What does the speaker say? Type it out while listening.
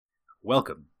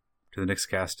Welcome to the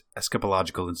Nixcast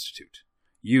Escapological Institute.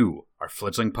 You are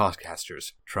fledgling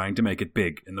podcasters trying to make it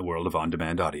big in the world of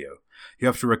on-demand audio. You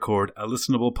have to record a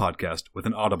listenable podcast with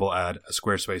an Audible ad, a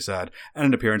Squarespace ad, and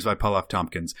an appearance by Paul F.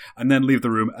 Tompkins, and then leave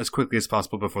the room as quickly as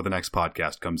possible before the next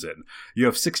podcast comes in. You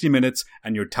have 60 minutes,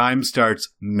 and your time starts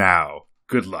now.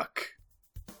 Good luck.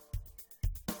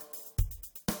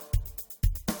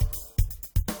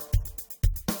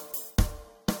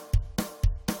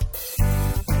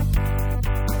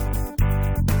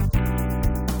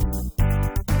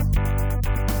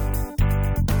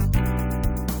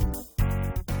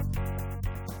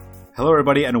 Hello,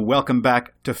 everybody, and welcome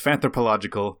back to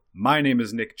Fanthropological. My name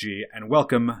is Nick G, and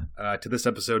welcome to this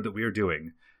episode that we are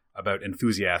doing about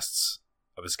enthusiasts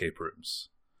of escape rooms.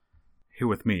 Here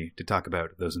with me to talk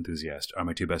about those enthusiasts are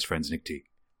my two best friends, Nick T.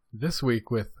 This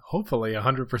week with hopefully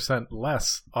 100%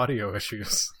 less audio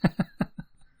issues.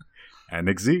 And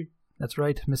Nick Z. That's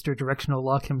right, Mr. Directional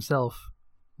Lock himself,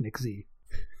 Nick Z.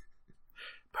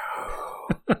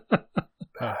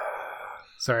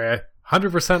 Sorry,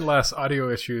 100% less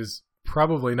audio issues,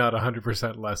 probably not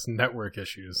 100% less network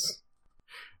issues.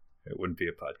 It wouldn't be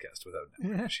a podcast without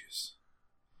network issues.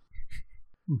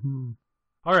 Mm-hmm.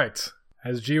 All right,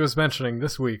 as G was mentioning,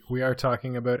 this week we are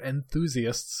talking about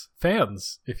enthusiasts,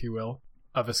 fans, if you will,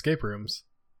 of escape rooms.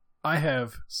 I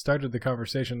have started the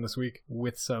conversation this week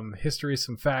with some history,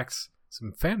 some facts,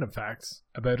 some fandom facts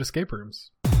about escape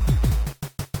rooms.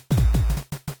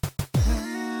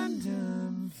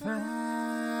 Fandom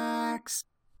facts.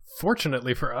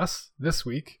 Fortunately for us, this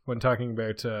week, when talking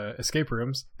about escape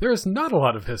rooms, there is not a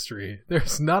lot of history.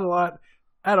 There's not a lot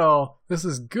at all. This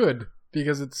is good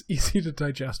because it's easy to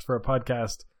digest for a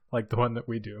podcast like the one that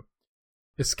we do.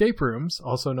 Escape rooms,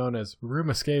 also known as room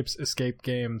escapes, escape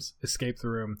games, escape the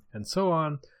room, and so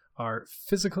on, are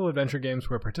physical adventure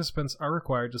games where participants are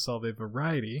required to solve a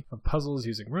variety of puzzles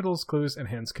using riddles, clues, and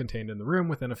hints contained in the room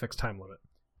within a fixed time limit.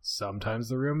 Sometimes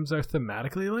the rooms are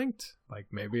thematically linked, like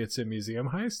maybe it's a museum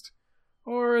heist,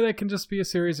 or they can just be a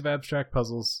series of abstract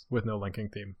puzzles with no linking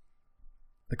theme.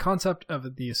 The concept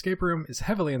of the escape room is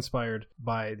heavily inspired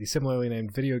by the similarly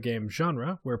named video game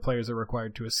genre, where players are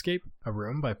required to escape a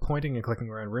room by pointing and clicking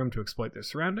around a room to exploit their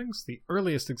surroundings. The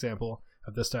earliest example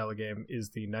of this style of game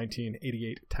is the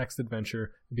 1988 text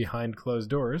adventure Behind Closed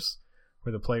Doors,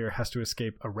 where the player has to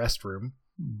escape a restroom.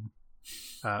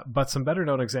 But some better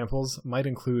known examples might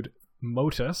include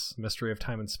Motus, Mystery of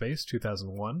Time and Space,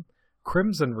 2001,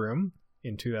 Crimson Room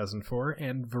in 2004,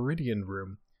 and Viridian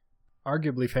Room.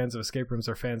 Arguably, fans of escape rooms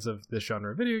are fans of this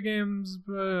genre of video games,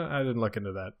 but I didn't look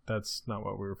into that. That's not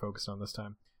what we were focused on this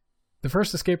time. The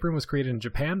first escape room was created in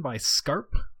Japan by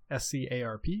SCARP,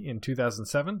 S-C-A-R-P, in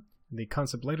 2007. The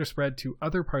concept later spread to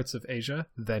other parts of Asia,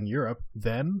 then Europe,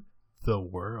 then the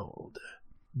world.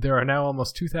 There are now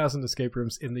almost 2,000 escape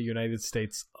rooms in the United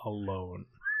States alone.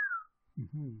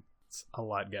 Mm-hmm. It's a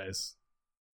lot, guys.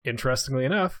 Interestingly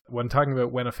enough, when talking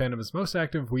about when a fandom is most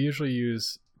active, we usually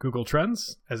use Google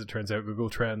Trends. As it turns out, Google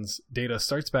Trends data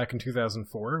starts back in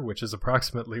 2004, which is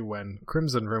approximately when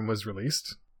Crimson Room was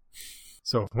released.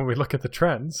 So when we look at the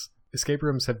trends, escape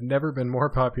rooms have never been more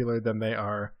popular than they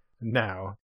are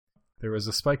now. There was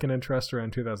a spike in interest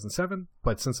around 2007,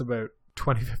 but since about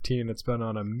 2015, it's been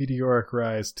on a meteoric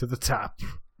rise to the top.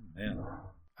 Man.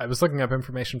 I was looking up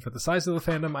information for the size of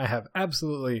the fandom. I have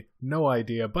absolutely no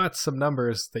idea, but some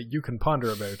numbers that you can ponder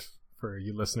about for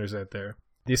you listeners out there.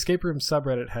 The escape room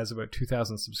subreddit has about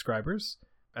 2,000 subscribers.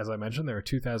 As I mentioned, there are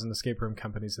 2,000 escape room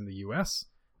companies in the US.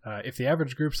 If the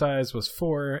average group size was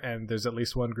 4 and there's at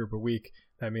least one group a week,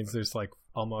 that means there's like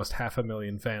almost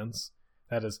 500,000 fans.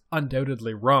 That is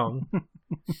undoubtedly wrong,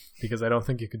 because I don't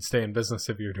think you could stay in business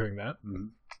if you're doing that. Mm-hmm.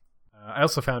 I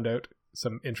also found out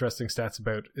some interesting stats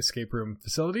about escape room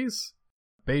facilities.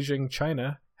 Beijing,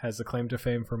 China, has a claim to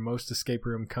fame for most escape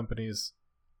room companies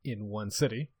in one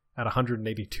city, at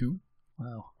 182.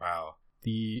 Wow.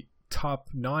 The top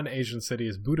non-Asian city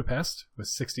is Budapest, with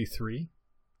 63.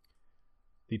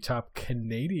 The top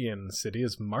Canadian city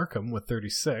is Markham, with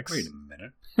 36. Wait a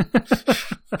minute.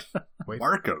 Wait.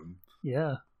 Markham?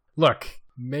 Yeah. Look,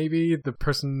 maybe the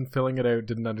person filling it out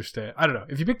didn't understand. I don't know.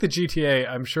 If you pick the GTA,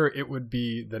 I'm sure it would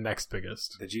be the next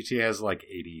biggest. The GTA has like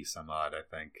 80 some odd, I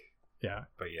think. Yeah.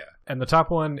 But yeah. And the top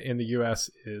one in the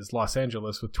US is Los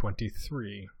Angeles with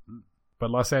 23. But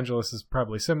Los Angeles is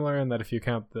probably similar in that if you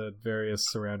count the various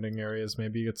surrounding areas,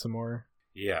 maybe you get some more.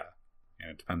 Yeah.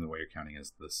 It depends on what you're counting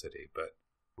as the city, but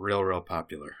real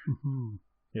popular. Mm-hmm.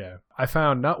 Yeah. I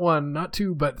found not one, not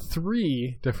two, but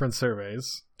 3 different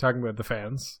surveys talking about the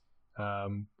fans,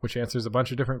 which answers a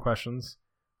bunch of different questions,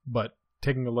 but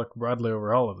taking a look broadly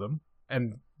over all of them.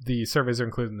 And the surveys are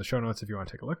included in the show notes if you want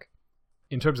to take a look.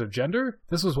 In terms of gender,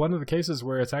 this was one of the cases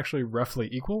where it's actually roughly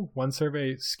equal. One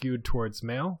survey skewed towards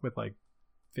male with like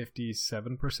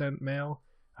 57% male.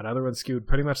 Another one skewed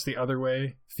pretty much the other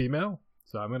way, female.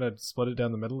 So I'm going to split it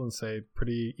down the middle and say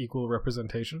pretty equal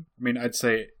representation. I mean, I'd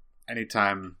say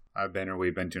anytime I've been or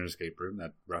we've been to an escape room,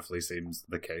 that roughly seems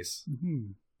the case.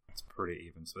 Mm-hmm. It's pretty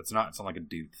even. So it's not like a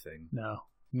dude thing.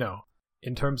 No.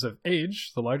 In terms of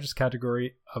age, the largest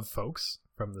category of folks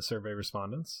from the survey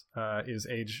respondents is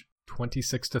age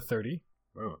 26 to 30.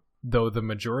 Oh. Though the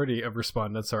majority of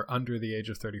respondents are under the age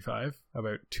of 35,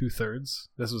 about 2/3.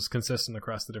 This was consistent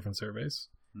across the different surveys.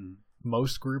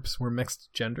 Most groups were mixed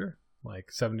gender,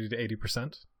 like 70 to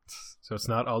 80%. So it's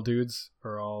not all dudes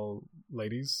or all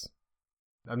ladies.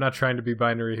 I'm not trying to be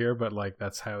binary here, but like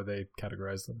that's how they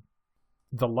categorize them.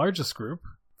 The largest group,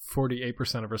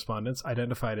 48% of respondents,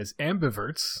 identified as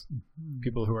ambiverts,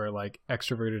 people who are like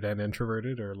extroverted and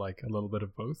introverted, or like a little bit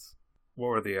of both. What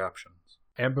were the options?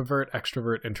 Ambivert,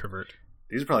 extrovert, introvert.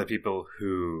 These are probably people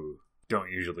who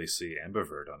don't usually see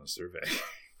ambivert on a survey.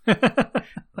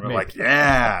 We're like,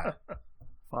 yeah!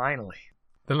 Finally.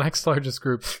 The next largest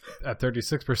group, at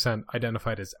 36%,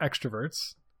 identified as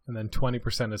extroverts, and then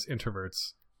 20% as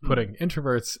introverts, putting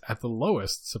introverts at the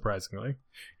lowest, surprisingly.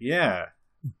 Yeah.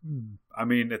 I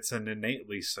mean, it's an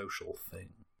innately social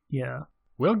thing. Yeah.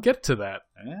 We'll get to that.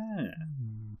 Ah.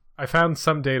 I found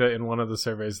some data in one of the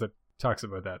surveys that talks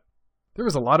about that. There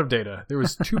was a lot of data. There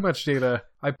was too much data.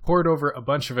 I poured over a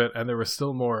bunch of it, and there was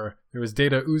still more. There was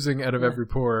data oozing out of every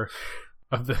pore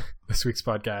of this week's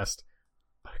podcast.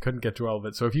 But I couldn't get to all of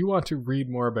it. So if you want to read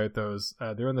more about those,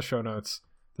 they're in the show notes.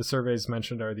 The surveys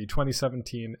mentioned are the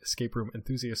 2017 Escape Room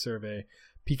Enthusiast Survey,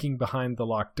 Peeking Behind the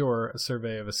Locked Door, a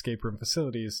survey of escape room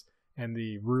facilities, and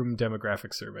the Room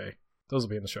Demographic Survey. Those will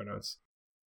be in the show notes.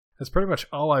 That's pretty much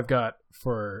all I've got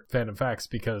for Fandom Facts,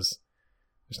 because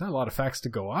there's not a lot of facts to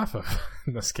go off of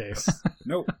in this case.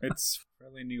 No, it's a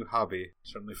fairly new hobby,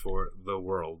 certainly for the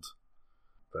world.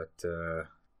 But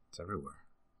it's everywhere.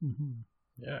 Mm-hmm.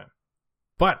 Yeah.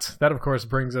 But that, of course,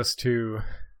 brings us to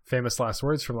famous last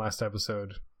words from last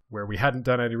episode, where we hadn't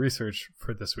done any research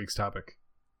for this week's topic.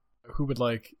 Who would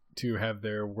like to have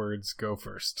their words go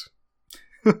first?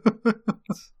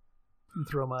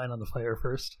 Throw mine on the fire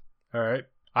first. All right.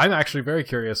 I'm actually very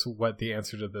curious what the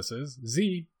answer to this is.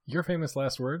 Z, your famous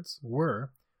last words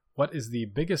were, what is the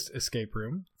biggest escape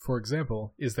room? For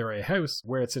example, is there a house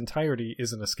where its entirety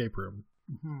is an escape room?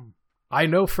 Mm-hmm. I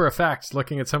know for a fact,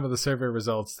 looking at some of the survey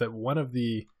results, that one of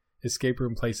the escape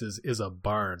room places is a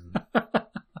barn.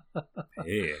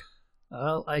 Yeah.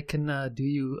 Well, I can do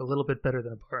you a little bit better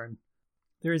than a barn.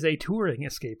 There is a touring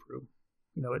escape room.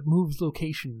 You know, it moves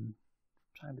location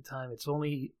time to time. It's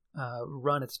only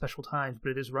run at special times,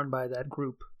 but it is run by that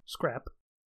group, Scrap,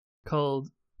 called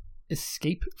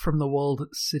Escape from the Walled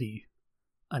City,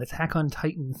 an Attack on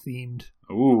Titan themed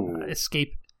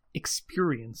escape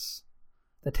experience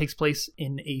that takes place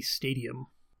in a stadium.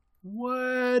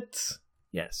 What?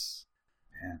 Yes.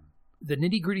 Man. The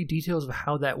nitty-gritty details of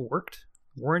how that worked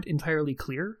weren't entirely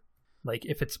clear. Like,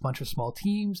 if it's a bunch of small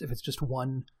teams, if it's just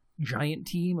one giant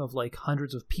team of, like,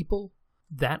 hundreds of people,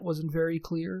 that wasn't very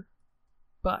clear.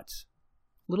 But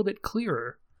a little bit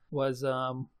clearer was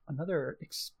another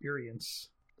experience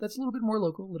that's a little bit more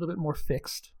local, a little bit more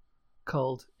fixed,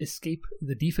 called Escape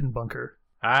the Diefenbunker.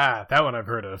 Ah, that one I've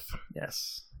heard of.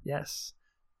 Yes.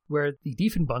 Where the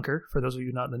Diefenbunker, for those of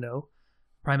you not in the know,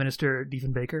 Prime Minister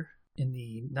Diefenbaker in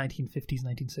the 1950s,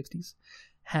 1960s,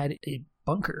 had a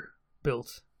bunker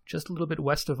built just a little bit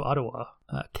west of Ottawa,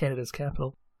 Canada's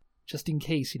capital, just in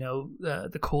case,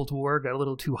 the Cold War got a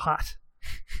little too hot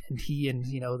and he and,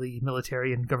 the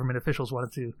military and government officials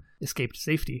wanted to escape to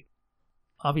safety.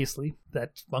 Obviously,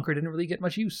 that bunker didn't really get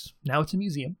much use. Now it's a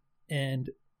museum,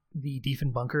 and the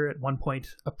Diefenbunker at one point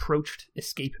approached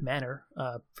Escape Manor,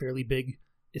 a fairly big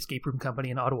escape room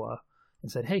company in Ottawa,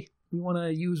 and said, hey, we want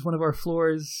to use one of our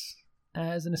floors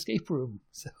as an escape room.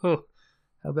 So how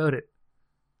about it?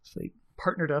 So they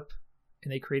partnered up,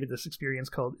 and they created this experience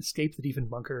called Escape the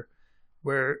Diefenbunker,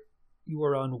 where you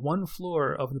are on one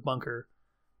floor of the bunker.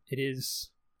 It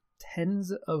is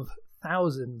tens of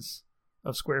thousands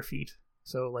of square feet.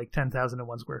 So like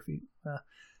 10,001 square feet.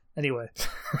 Anyway.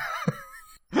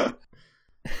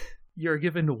 You're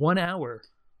given 1 hour,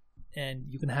 and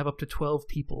you can have up to 12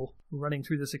 people running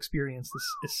through this experience,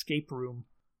 this escape room.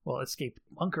 Well, escape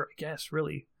bunker, I guess,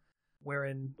 really.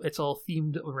 Wherein it's all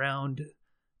themed around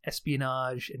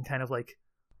espionage and kind of like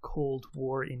Cold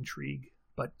War intrigue,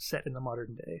 but set in the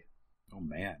modern day. Oh,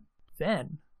 man.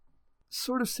 Then,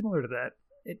 sort of similar to that,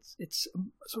 it's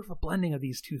sort of a blending of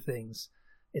these two things.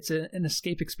 It's an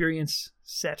escape experience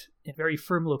set in very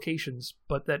firm locations,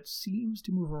 but that seems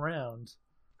to move around,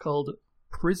 called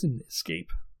Prison Escape,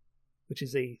 which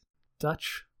is a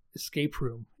Dutch escape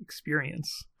room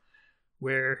experience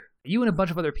where you and a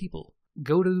bunch of other people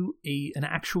go to an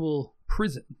actual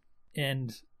prison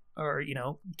and are,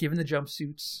 given the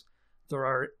jumpsuits. There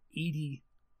are 80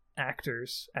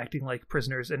 actors acting like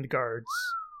prisoners and guards.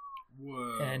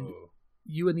 Whoa. And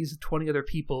you and these 20 other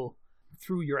people,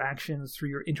 through your actions, through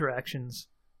your interactions,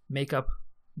 make up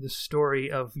the story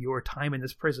of your time in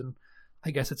this prison.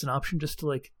 I guess it's an option just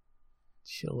to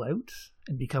chill out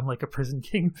and become like a prison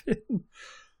kingpin.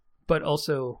 But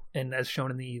also, and as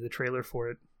shown in the trailer for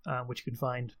it, which you can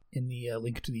find in the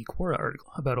link to the Quora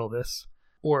article about all this,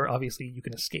 or obviously you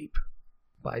can escape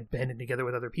by banding together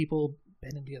with other people,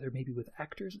 banding together maybe with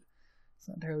actors. It's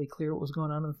not entirely clear what was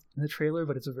going on in the trailer,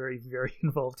 but it's a very, very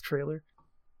involved trailer.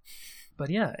 But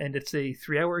yeah, and it's a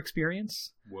 3-hour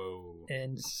experience. Whoa.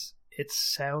 And it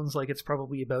sounds like it's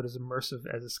probably about as immersive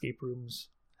as escape rooms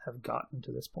have gotten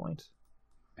to this point.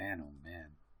 Man, oh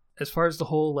man. As far as the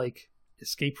whole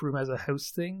escape room as a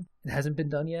house thing, it hasn't been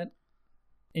done yet.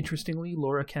 Interestingly,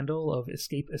 Laura Kendall of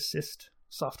Escape Assist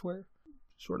Software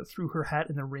sort of threw her hat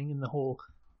in the ring in the whole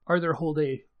 "Are there whole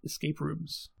day escape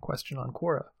rooms?" question on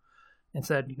Quora, and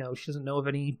said, she doesn't know of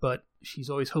any, but she's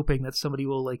always hoping that somebody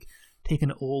will take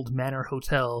an old manor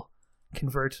hotel,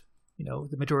 convert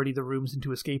the majority of the rooms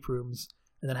into escape rooms,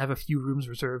 and then have a few rooms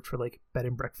reserved for bed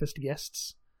and breakfast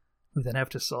guests who then have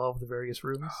to solve the various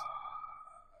rooms.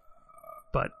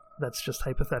 But that's just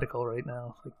hypothetical right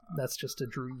now. That's just a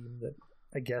dream that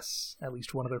I guess at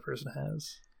least one other person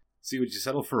has. See, would you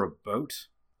settle for a boat?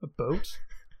 A boat?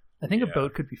 I think Yeah. a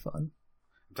boat could be fun.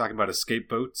 I'm talking about escape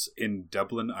boats in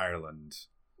Dublin, Ireland.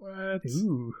 What?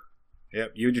 Ooh.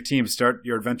 Yep, you and your team start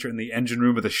your adventure in the engine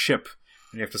room of the ship,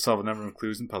 and you have to solve a number of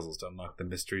clues and puzzles to unlock the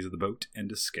mysteries of the boat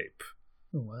and escape.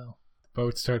 Oh, wow.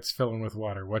 Boat starts filling with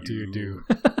water. What do you do?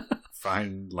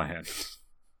 Find land.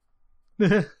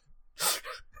 I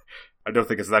don't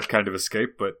think it's that kind of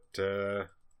escape, but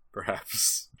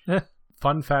perhaps.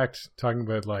 Fun fact, talking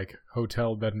about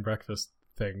hotel bed and breakfast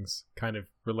things, kind of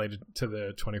related to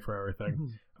the 24-hour thing.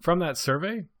 Mhm. From that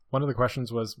survey, one of the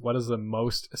questions was, what is the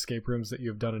most escape rooms that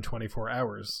you've done in 24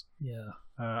 hours? Yeah.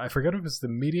 I forget if it was the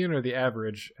median or the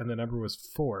average, and the number was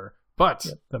 4. But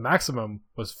the maximum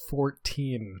was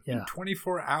 14. Yeah. In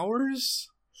 24 hours?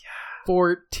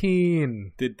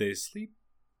 14! Did they sleep?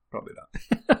 Probably not.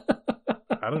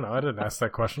 I don't know. I didn't ask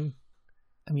that question.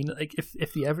 I mean,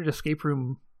 if the average escape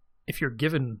room, if you're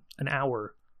given an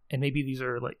hour, and maybe these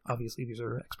are obviously these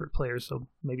are expert players, so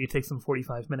maybe it takes them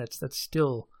 45 minutes, that's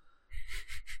still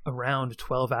around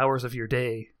 12 hours of your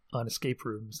day on escape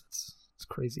rooms. It's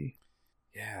crazy.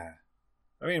 Yeah.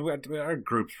 I mean, our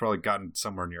group's probably gotten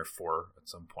somewhere near 4 at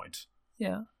some point.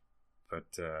 Yeah. But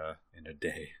in a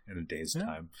day's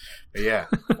time. But yeah,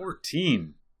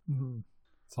 14. Mm-hmm.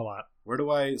 It's a lot. Where do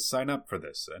I sign up for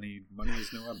this? Any money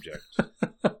is no object.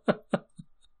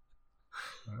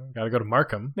 Gotta go to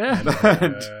Markham. Yeah.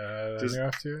 Just you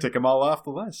have to. Take them all off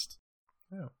the list.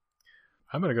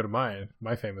 I'm gonna go to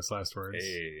my famous last words.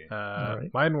 Hey. All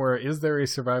right. Mine were: is there a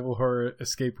survival horror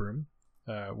escape room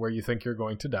where you think you're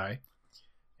going to die?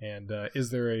 And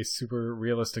is there a super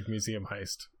realistic museum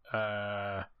heist?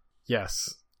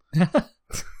 Yes.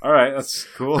 All right, that's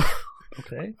cool.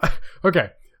 Okay. Okay.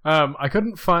 I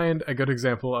couldn't find a good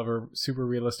example of a super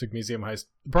realistic museum heist.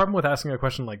 The problem with asking a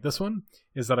question like this one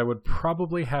is that I would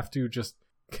probably have to just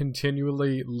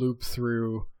continually loop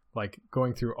through,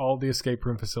 going through all the escape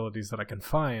room facilities that I can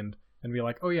find and be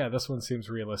like, oh yeah, this one seems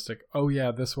realistic. Oh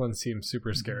yeah, this one seems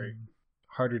super scary.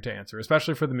 Harder to answer,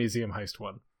 especially for the museum heist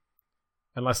one.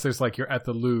 Unless there's you're at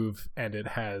the Louvre and it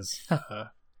has...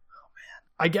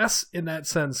 I guess in that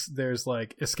sense, there's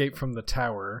Escape from the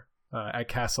Tower at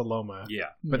Casa Loma. Yeah.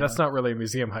 But that's not really a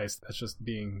museum heist. That's just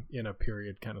being in a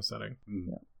period kind of setting.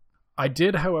 Mm. I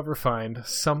did, however, find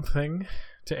something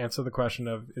to answer the question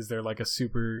of, is there a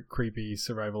super creepy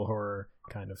survival horror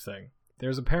kind of thing?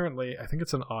 There's apparently, I think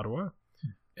it's in Ottawa,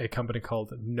 a company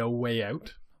called No Way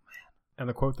Out. And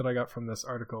the quote that I got from this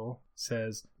article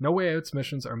says, No Way Out's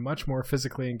missions are much more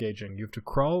physically engaging. You have to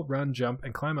crawl, run, jump,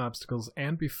 and climb obstacles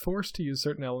and be forced to use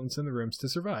certain elements in the rooms to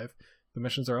survive. The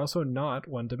missions are also not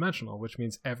one-dimensional, which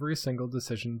means every single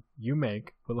decision you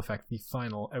make will affect the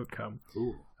final outcome.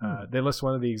 Ooh. They list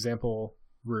one of the example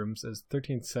rooms as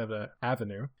 13th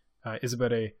Avenue is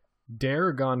about a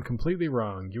Dare gone completely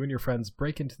wrong. You and your friends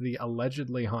break into the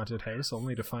allegedly haunted house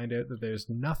only to find out that there's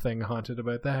nothing haunted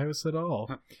about the house at all.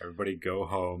 Everybody go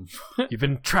home. You've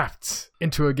been trapped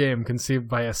into a game conceived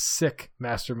by a sick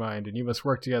mastermind, and you must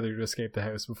work together to escape the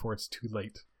house before it's too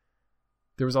late.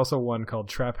 There was also one called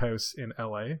Trap House in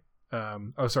LA.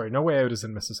 No Way Out is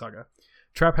in Mississauga.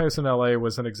 Trap House in LA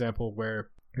was an example where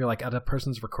you're like at a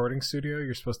person's recording studio,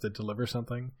 you're supposed to deliver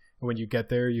something, and when you get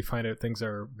there, you find out things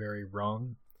are very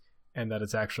wrong, and that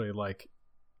it's actually like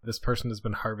this person has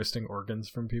been harvesting organs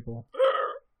from people.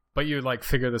 But you like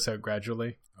figure this out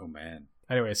gradually. Oh man.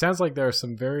 Anyway, it sounds like there are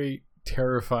some very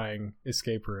terrifying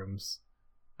escape rooms.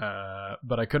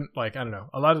 But I couldn't, I don't know.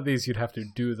 A lot of these you'd have to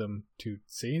do them to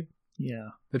see. Yeah.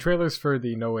 The trailers for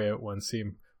the No Way Out one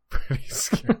seem pretty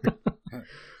scary.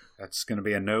 That's going to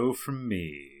be a no from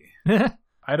me.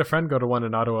 I had a friend go to one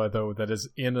in Ottawa, though, that is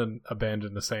in an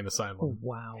abandoned insane asylum. Oh,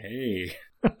 wow. Hey.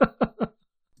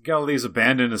 Got all these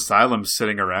abandoned asylums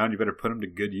sitting around. You better put them to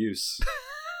good use.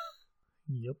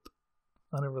 Yep.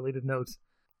 On a related note,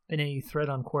 in a thread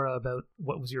on Quora about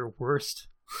what was your worst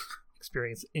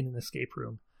experience in an escape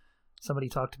room, somebody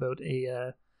talked about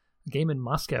a game in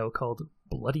Moscow called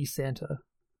Bloody Santa,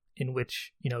 in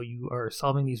which, you are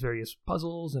solving these various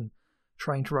puzzles and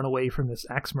trying to run away from this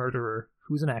axe murderer,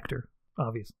 who's an actor,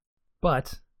 obviously,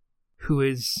 but who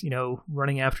is,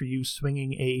 running after you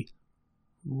swinging a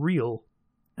real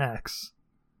axe.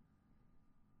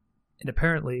 And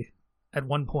apparently, at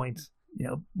one point,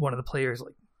 one of the players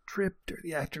tripped, or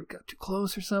the actor got too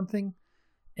close or something,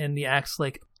 and the axe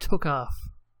took off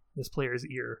this player's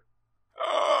ear.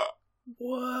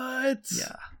 What?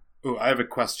 Yeah. Oh, I have a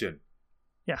question.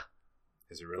 Yeah.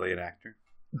 Is it really an actor?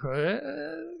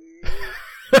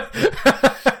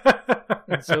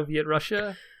 In Soviet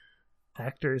Russia,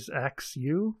 actors axe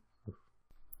you.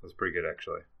 That's pretty good,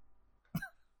 actually.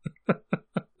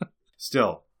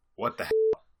 Still, what the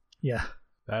hell? Yeah.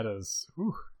 That is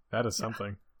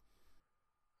something.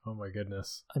 Oh my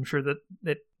goodness. I'm sure that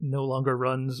it no longer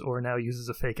runs or now uses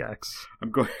a fake axe.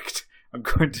 I'm going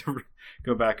to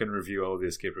go back and review all of the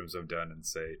escape rooms I've done and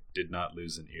say, did not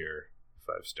lose an ear,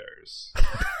 5 stars.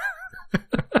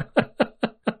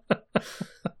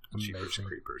 Jeepers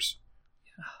creepers.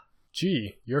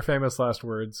 Gee, your famous last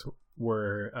words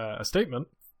were a statement.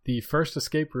 The first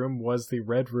escape room was the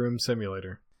Red Room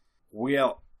Simulator.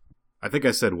 Well, I think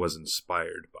I said was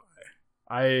inspired by.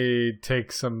 I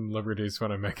take some liberties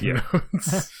when I'm making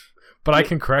notes. But I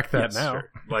can correct that now.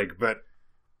 Sure.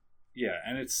 Yeah,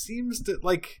 and it seems that,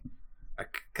 a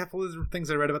couple of things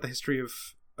I read about the history of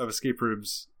escape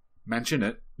rooms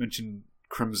mention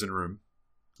Crimson Room.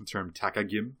 The term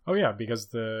Takagim. Oh yeah, because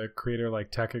the creator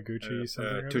Takaguchi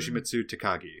something. Toshimitsu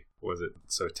Takagi was it.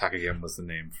 So Takagim was the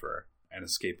name for an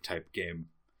escape type game.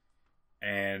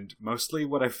 And mostly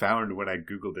what I found when I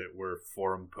Googled it were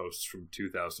forum posts from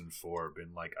 2004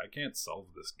 been I can't solve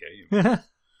this game.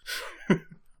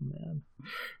 Man.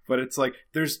 But it's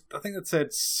there's a thing that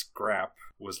said Scrap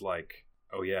was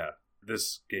oh yeah,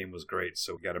 this game was great,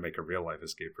 so we got to make a real life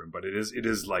escape room. But it is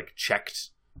checked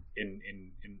in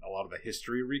a lot of the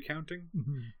history recounting,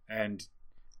 and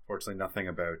fortunately nothing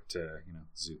about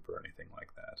Zoop or anything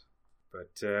like that. But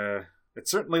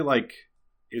it's certainly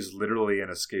is literally an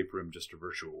escape room, just a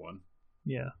virtual one.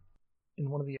 Yeah. In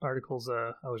one of the articles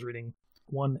I was reading,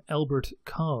 one Albert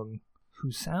Kong,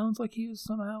 who sounds like he is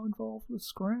somehow involved with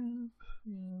Scrap,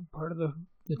 part of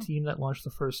the team that launched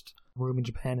the first room in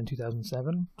Japan in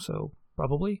 2007, so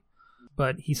probably.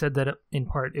 But he said that in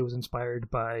part it was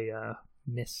inspired by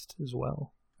Myst as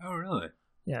well. Oh, really?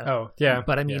 Yeah. Oh, yeah.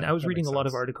 But I mean, I was reading a lot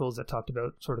of sense. articles that talked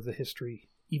about sort of the history,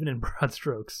 even in broad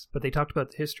strokes, but they talked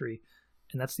about the history,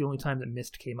 and that's the only time that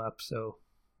Myst came up, so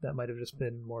that might have just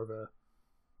been more of a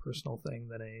personal thing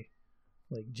than a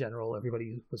general,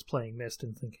 everybody was playing Myst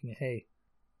and thinking, hey,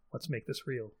 let's make this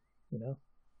real,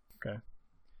 Okay.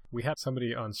 We had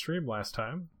somebody on stream last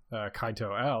time,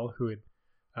 Kaito Al, who had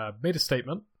made a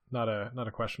statement, not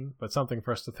a question, but something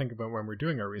for us to think about when we're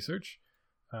doing our research.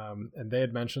 And they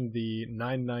had mentioned the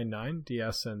 999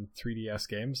 DS and 3DS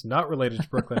games, not related to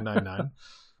Brooklyn Nine-Nine.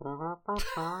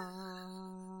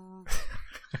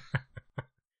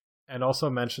 And also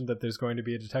mentioned that there's going to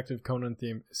be a Detective Conan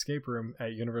themed escape room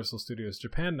at Universal Studios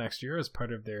Japan next year as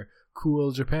part of their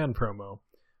Cool Japan promo.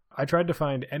 I tried to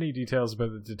find any details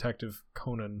about the Detective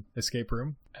Conan escape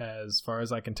room. As far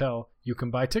as I can tell, you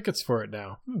can buy tickets for it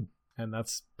now. And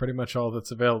that's pretty much all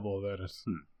that's available about it.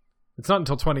 It's not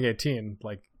until 2018,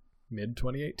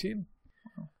 mid-2018.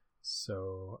 Wow.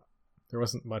 So there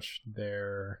wasn't much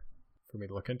there for me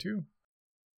to look into.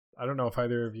 I don't know if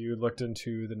either of you looked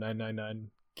into the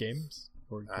 999 games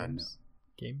or games.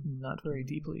 No. Game? Not very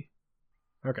deeply.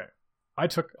 Okay. I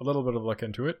took a little bit of a look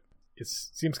into it. It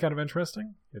seems kind of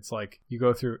interesting. It's like you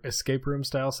go through escape room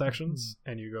style sections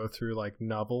and you go through like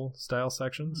novel style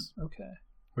sections, Okay.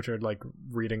 which are like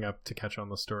reading up to catch on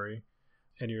the story.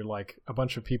 And you're like a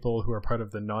bunch of people who are part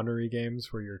of the nonary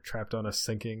games where you're trapped on a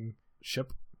sinking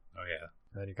ship. Oh, yeah.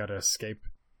 And you gotta escape.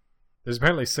 There's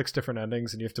apparently 6 different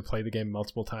endings, and you have to play the game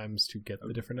multiple times to get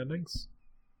the different endings.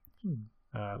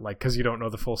 Like, because you don't know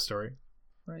the full story.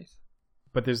 Right.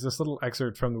 But there's this little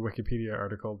excerpt from the Wikipedia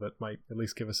article that might at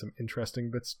least give us some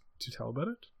interesting bits to tell about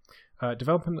it.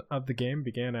 Development of the game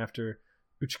began after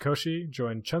Uchikoshi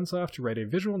joined Chunsoft to write a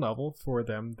visual novel for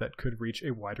them that could reach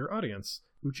a wider audience.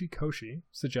 Uchikoshi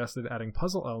suggested adding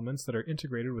puzzle elements that are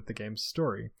integrated with the game's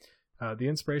story. The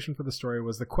inspiration for the story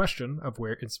was the question of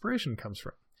where inspiration comes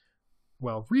from.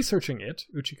 While researching it,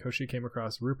 Uchikoshi came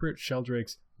across Rupert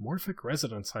Sheldrake's morphic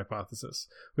resonance hypothesis,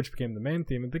 which became the main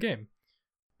theme of the game.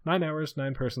 9 Hours,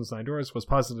 9 Persons, 9 Doors was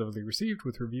positively received,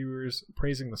 with reviewers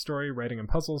praising the story, writing, and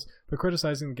puzzles, but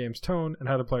criticizing the game's tone and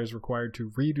how the players required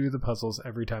to redo the puzzles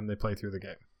every time they play through the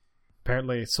game.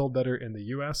 Apparently, it sold better in the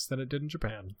US than it did in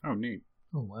Japan. Oh, neat.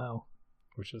 Oh, wow.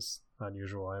 Which is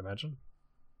unusual, I imagine.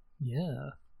 Yeah.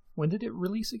 When did it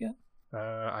release again?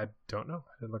 I don't know.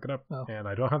 I didn't look it up. Oh. And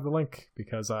I don't have the link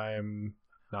because I am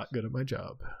not good at my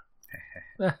job.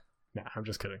 Nah, I'm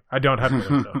just kidding. I don't have the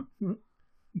link, though.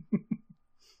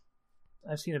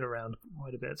 I've seen it around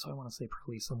quite a bit, so I want to say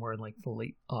probably somewhere in like the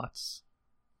late aughts,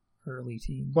 early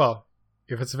teens. Well,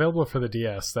 if it's available for the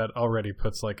DS, that already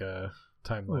puts like a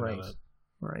timeline on it.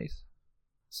 Right.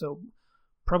 So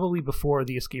probably before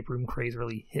the escape room craze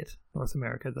really hit North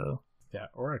America, though. Yeah,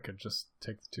 or I could just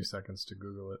take the 2 seconds to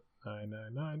Google it.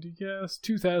 999 DS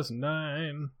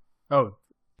 2009. Oh,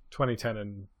 2010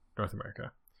 in North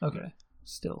America. Okay.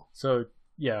 Still. So,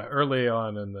 yeah, early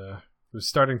on in the... It was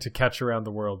starting to catch around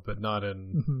the world, but not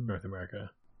in North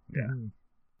America. Yeah.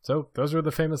 So, those were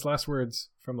the famous last words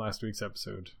from last week's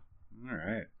episode. All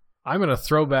right. I'm going to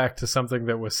throw back to something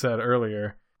that was said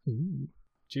earlier. Ooh.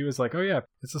 G was like, oh yeah,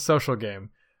 it's a social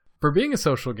game. For being a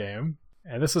social game,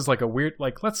 and this is like a weird,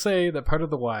 like, let's say that part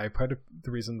of the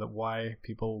reason that why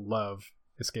people love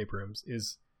escape rooms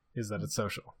is that it's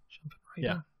social. Right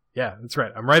Yeah. in. Yeah, that's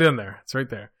right. I'm right in there. It's right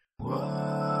there.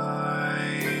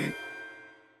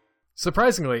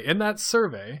 Surprisingly, in that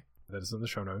survey that is in the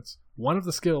show notes, one of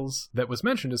the skills that was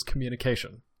mentioned is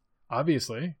communication.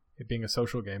 Obviously, it being a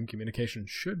social game, communication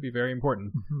should be very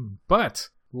important. But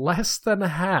less than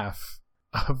half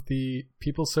of the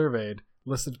people surveyed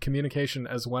listed communication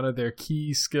as one of their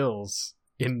key skills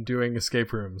in doing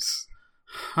escape rooms.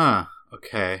 Huh.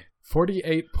 Okay.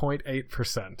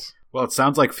 48.8%. Well, it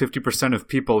sounds like 50% of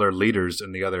people are leaders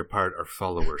and the other part are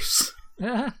followers.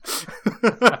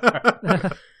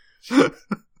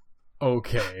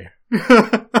 Okay.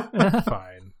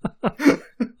 Fine.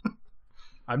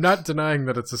 I'm not denying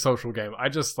that it's a social game. I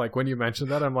just, like, when you mentioned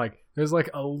that, I'm like, there's like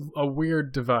a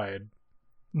weird divide.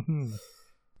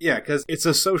 Yeah, because it's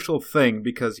a social thing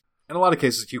because in a lot of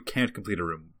cases you can't complete a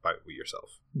room by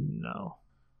yourself. No.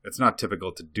 It's not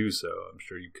typical to do so. I'm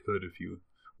sure you could if you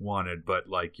wanted, but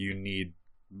like you need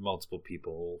multiple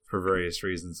people for various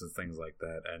reasons and things like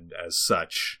that. And as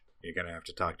such, you're going to have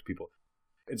to talk to people.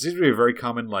 It seems to be a very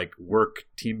common like work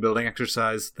team building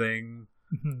exercise thing.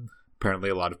 Apparently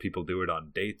a lot of people do it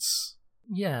on dates.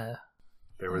 Yeah.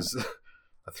 There was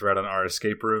a thread on our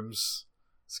escape rooms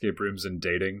and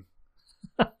dating.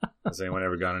 Has anyone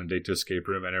ever gone on a date to escape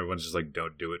room? And everyone's just like,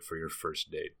 don't do it for your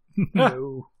first date.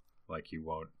 No. Like you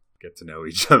won't get to know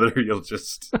each other. You'll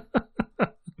just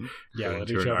Yeah, get with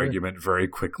into each an other. argument very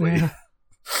quickly.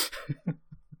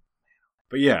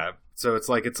 But yeah, so it's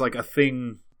like a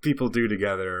thing people do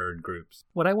together in groups.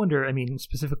 What I wonder, I mean,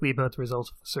 specifically about the results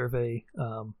of the survey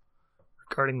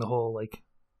regarding the whole like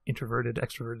introverted,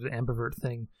 extroverted, ambivert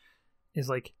thing, is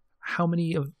like how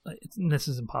many of and this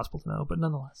is impossible to know, but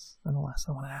nonetheless, I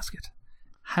want to ask it.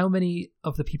 How many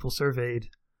of the people surveyed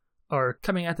are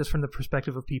coming at this from the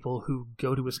perspective of people who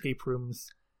go to escape rooms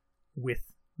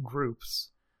with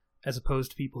groups, as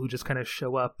opposed to people who just kind of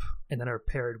show up and then are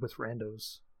paired with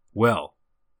randos? Well,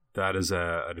 that is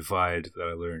a divide that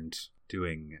I learned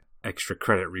doing extra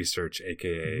credit research,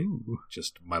 aka Ooh.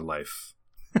 just my life.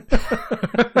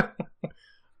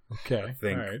 Okay. I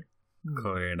think All right.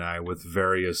 Chloe and I, with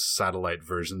various satellite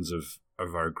versions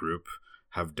of our group,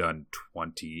 have done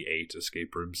 28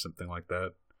 escape rooms, something like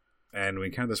that. And we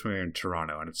encountered this when we were in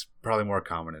Toronto, and it's probably more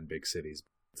common in big cities.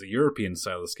 It's a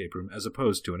European-style escape room as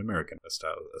opposed to an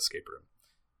American-style escape room.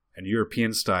 And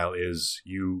European style is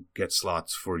you get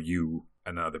slots for you,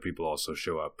 and other people also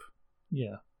show up,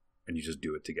 Yeah. and you just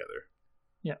do it together.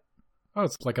 Oh,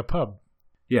 it's like a pub.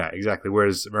 Yeah, exactly.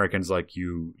 Whereas Americans, like,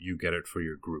 you get it for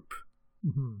your group.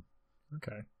 Mm-hmm.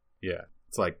 Okay. Yeah.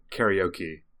 It's like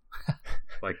karaoke.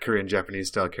 Like Korean Japanese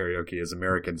style karaoke is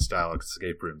American style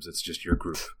escape rooms. It's just your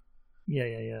group.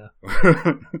 Yeah.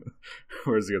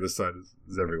 Whereas the other side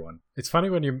is everyone. It's funny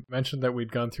when you mentioned that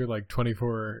we'd gone through like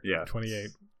 24, Yeah.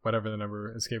 28, whatever the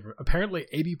number escape room. Apparently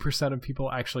 80% of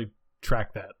people actually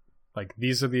track that. Like,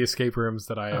 these are the escape rooms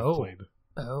that I have played.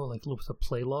 Oh, like with a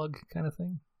play log kind of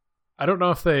thing? I don't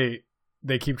know if they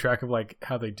keep track of like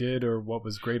how they did or what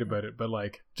was great about it, but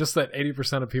like just that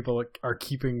 80% of people are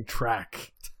keeping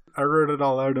track. I wrote it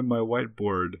all out in my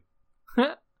whiteboard.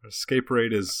 Escape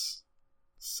rate is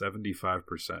 75%,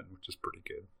 which is pretty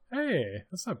good. Hey,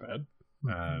 that's not bad.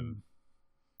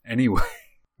 Anyway.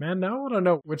 Man, now I want to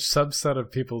know which subset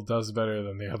of people does better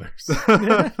than the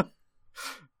others.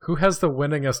 Who has the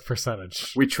winningest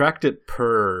percentage? We tracked it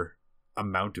per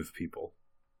amount of people.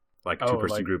 Like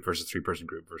 2-person group versus 3-person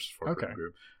group versus 4-person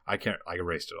group. I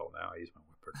erased it all now. I use my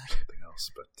whiteboard for something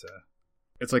else. But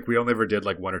it's like we only ever did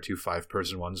like 1 or 2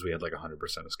 5-person ones. We had like 100%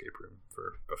 escape room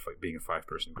for being a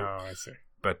 5-person group. Oh, I see.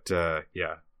 But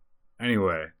yeah.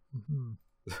 Anyway.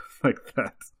 Like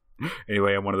that.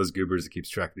 Anyway, I'm one of those goobers that keeps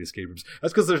track of the escape rooms.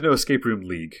 That's because there's no escape room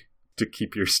league to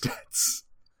keep your stats.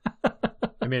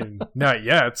 I mean, not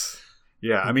yet.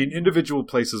 Yeah, I mean, individual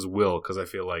places will, because I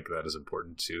feel like that is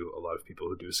important to a lot of people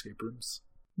who do escape rooms.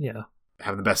 Yeah.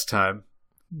 Having the best time,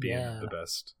 being Yeah. the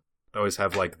best. They always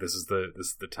have like, this is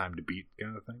the time to beat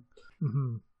kind of thing.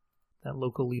 Mm-hmm. That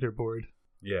local leaderboard.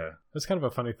 Yeah. That's kind of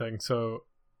a funny thing. So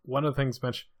one of the things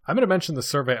I'm going to mention the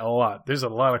survey a lot. There's a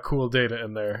lot of cool data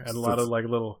in there and a lot of like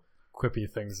little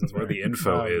quippy things. That's where the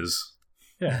info is.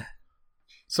 Yeah.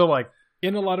 So like,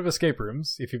 in a lot of escape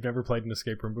rooms, if you've never played an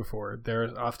escape room before,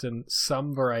 there's often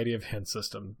some variety of hint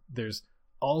system. There's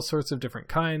all sorts of different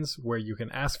kinds where you can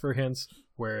ask for hints,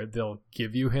 where they'll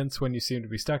give you hints when you seem to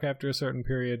be stuck after a certain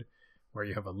period, where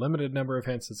you have a limited number of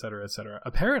hints, etc., etc.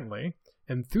 Apparently,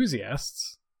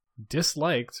 enthusiasts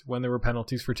disliked when there were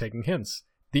penalties for taking hints.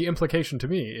 The implication to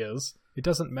me is it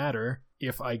doesn't matter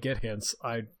if I get hints.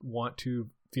 I want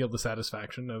to feel the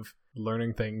satisfaction of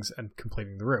learning things and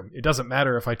completing the room. It doesn't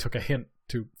matter if I took a hint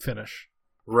to finish.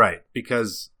 Right,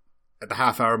 because at the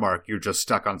half-hour mark, you're just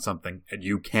stuck on something and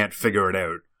you can't figure it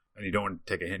out, and you don't want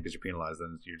to take a hint because you're penalized,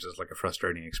 and you're just like a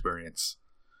frustrating experience.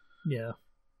 Yeah.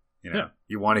 You know,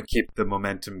 You want to keep the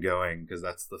momentum going because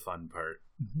that's the fun part.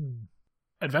 Mm-hmm.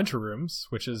 Adventure Rooms,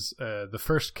 which is the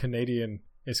first Canadian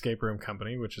escape room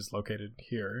company, which is located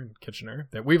here in Kitchener,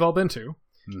 that we've all been to,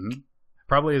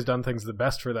 probably has done things the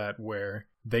best for that, where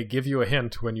they give you a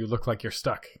hint when you look like you're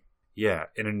stuck. Yeah,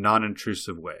 in a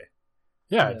non-intrusive way.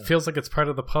 Yeah, it feels like it's part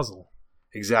of the puzzle.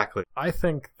 Exactly. I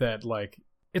think that, like,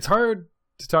 it's hard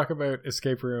to talk about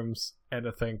escape rooms and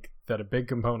to think that a big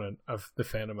component of the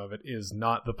fandom of it is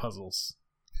not the puzzles.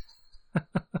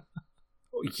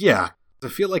 Yeah. I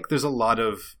feel like there's a lot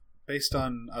of, based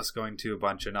on us going to a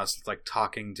bunch and us like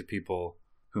talking to people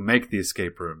who make the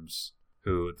escape rooms,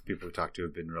 who the people we talk to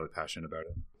have been really passionate about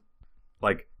it.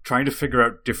 Like, trying to figure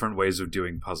out different ways of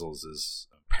doing puzzles is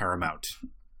paramount.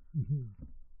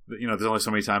 Mm-hmm. You know, there's only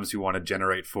so many times you want to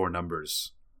generate 4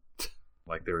 numbers.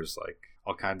 Like, there's like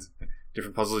all kinds of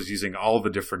different puzzles using all the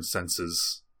different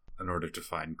senses in order to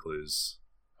find clues.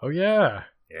 Oh, yeah.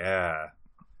 Yeah.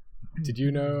 Did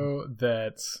you know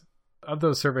that of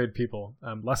those surveyed people,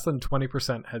 less than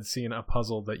 20% had seen a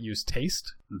puzzle that used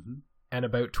taste, and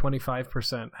about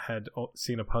 25% had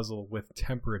seen a puzzle with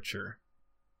temperature?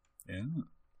 Yeah.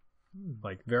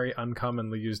 Like, very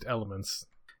uncommonly used elements.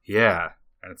 Yeah.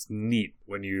 And it's neat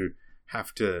when you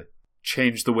have to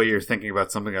change the way you're thinking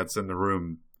about something that's in the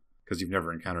room because you've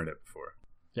never encountered it before.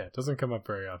 Yeah, it doesn't come up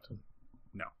very often.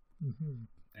 No. Mm-hmm.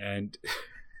 And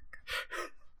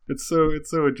it's so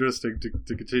interesting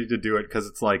to continue to do it because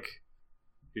it's like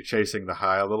you're chasing the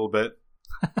high a little bit.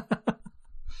 You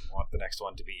want the next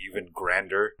one to be even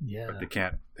grander, but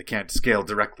they can't scale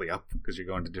directly up because you're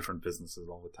going to different businesses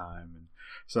all the time and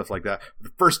stuff like that.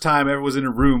 The first time I was in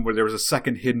a room where there was a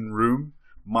second hidden room,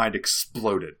 mind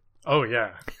exploded. Oh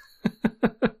yeah.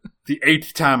 The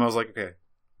 8th time I was like, okay.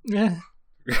 Yeah.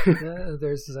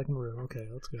 There's the second room. Okay,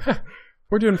 let's go.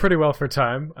 We're doing pretty well for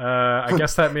time. I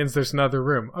guess that means there's another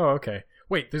room. Oh, okay.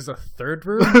 Wait, there's a third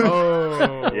room?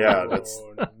 Oh. Yeah, that's...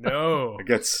 No. It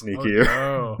gets sneakier.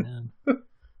 Oh, Man. no.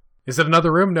 Is it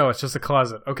another room? No, it's just a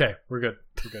closet. Okay, we're good.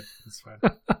 It's fine.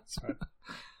 It's fine.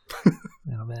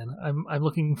 Oh man, I'm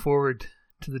looking forward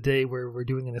to the day where we're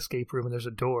doing an escape room and there's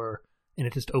a door and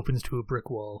it just opens to a brick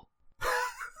wall,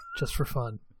 just for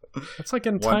fun. That's like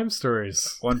in Time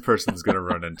Stories. One person's gonna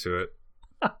run into it.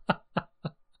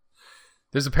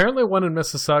 There's apparently one in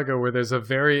Mississauga where there's a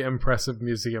very impressive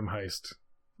museum heist.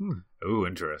 Oh,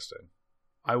 interesting.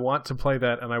 I want to play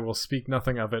that, and I will speak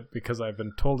nothing of it because I've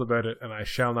been told about it, and I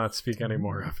shall not speak any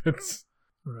more of it.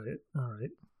 Right. All right.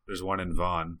 There's one in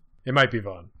Vaughan. It might be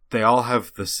Vaughn. They all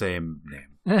have the same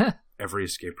name. Every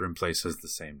escape room place has the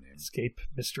same name. Escape,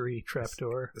 mystery,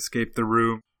 trapdoor, Escape the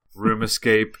room, room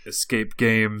escape, escape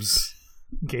games,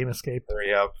 game escape.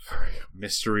 hurry up,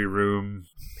 mystery room.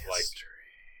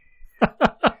 Like,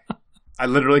 I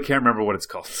literally can't remember what it's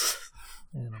called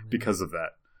because of that.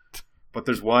 But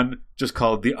there's one just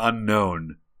called The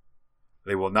Unknown.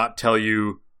 They will not tell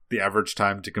you the average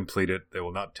time to complete it. They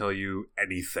will not tell you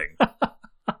anything.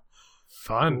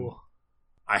 Fun. Cool.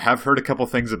 I have heard a couple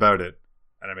things about it,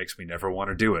 and it makes me never want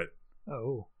to do it.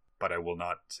 Oh. But I will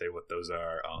not say what those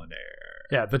are on air.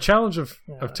 Yeah, the challenge of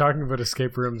talking about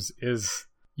escape rooms is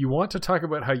you want to talk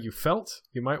about how you felt.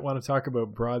 You might want to talk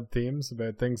about broad themes,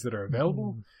 about things that are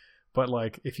available. But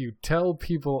like, if you tell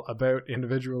people about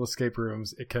individual escape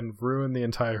rooms, it can ruin the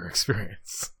entire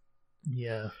experience.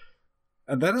 Yeah.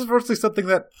 And that is virtually something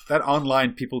that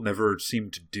online people never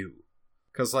seem to do.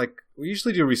 Because, like, we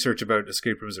usually do research about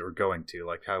escape rooms that we're going to,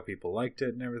 like how people liked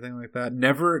it and everything like that.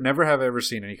 Never have I ever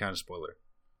seen any kind of spoiler.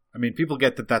 I mean, people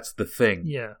get that that's the thing.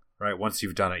 Yeah. Right? Once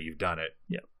you've done it, you've done it.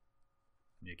 Yep.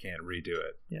 You can't redo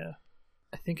it. Yeah.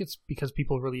 I think it's because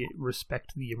people really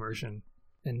respect the immersion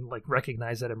and, like,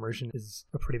 recognize that immersion is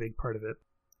a pretty big part of it.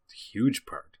 It's a huge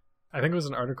part. I think it was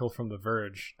an article from The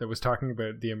Verge that was talking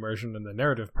about the immersion and the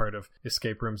narrative part of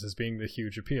escape rooms as being the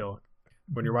huge appeal.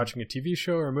 When you're watching a TV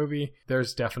show or a movie,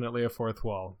 there's definitely a fourth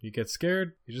wall. You get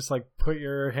scared, you just like put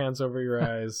your hands over your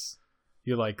eyes,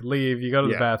 you like leave, you go to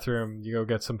the bathroom, you go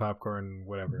get some popcorn,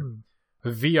 whatever.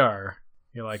 VR,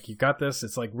 you're like, you got this.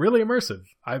 It's like really immersive.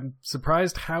 I'm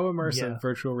surprised how immersive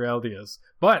virtual reality is.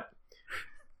 But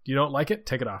you don't like it,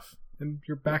 take it off. And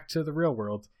you're back to the real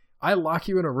world. I lock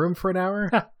you in a room for an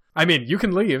hour. I mean, you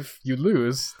can leave, you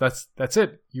lose. That's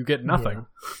it. You get nothing.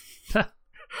 Yeah.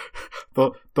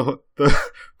 The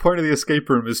point of the escape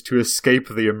room is to escape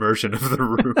the immersion of the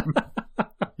room.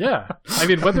 Yeah. I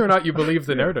mean, whether or not you believe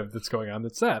the narrative that's going on,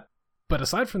 that's that. But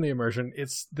aside from the immersion,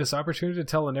 it's this opportunity to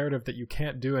tell a narrative that you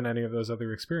can't do in any of those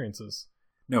other experiences.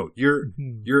 No, you're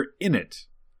in it.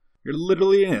 You're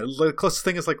literally in it. The closest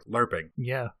thing is like LARPing.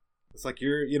 Yeah. It's like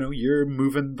you're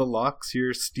moving the locks,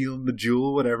 you're stealing the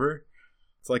jewel, whatever.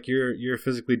 It's like you're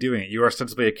physically doing it. You are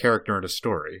ostensibly a character in a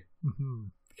story. Mm-hmm.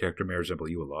 The character may resemble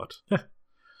you a lot.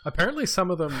 Apparently some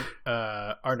of them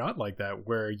are not like that,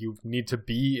 where you need to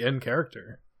be in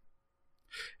character.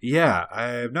 Yeah,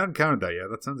 I've not encountered that yet.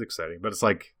 That sounds exciting. But it's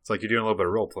like you're doing a little bit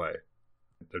of role play.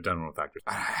 They've done with actors.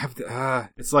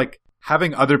 It's like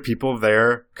having other people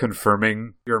there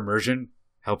confirming your immersion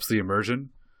helps the immersion.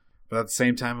 But at the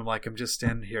same time, I'm just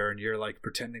standing here and you're like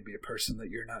pretending to be a person that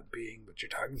you're not being, but you're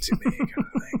talking to me kind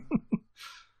of thing.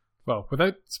 Well,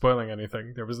 without spoiling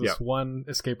anything, there was this one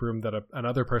escape room that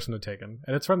another person had taken,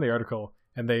 and it's from the article,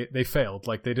 and they failed.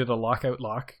 Like, they did a lockout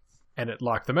lock, and it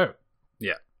locked them out.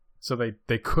 Yeah. So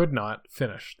they could not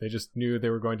finish. They just knew they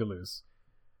were going to lose.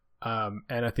 And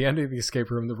at the end of the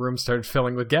escape room, the room started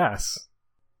filling with gas.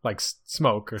 Like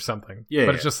smoke or something. Yeah.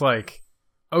 But it's just like,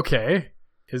 okay,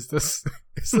 is this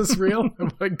real?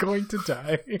 Am I going to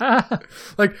die?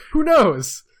 Like, who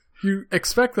knows? You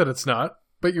expect that it's not,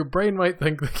 but your brain might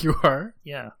think that you are.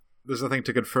 Yeah. There's nothing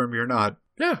to confirm you're not.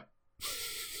 Yeah.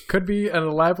 Could be an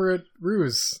elaborate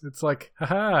ruse. It's like,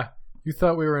 haha, you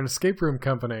thought we were an escape room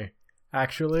company.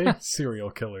 Actually,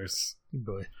 serial killers.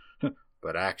 Boy.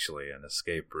 But actually, an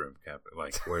escape room company.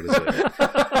 Like,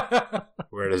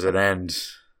 where does it end?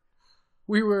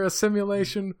 We were a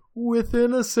simulation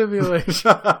within a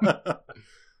simulation. But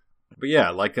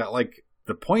yeah, like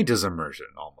the point is immersion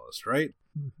almost, right?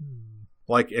 Mm-hmm.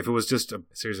 Like, if it was just a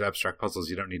series of abstract puzzles,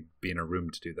 you don't need to be in a room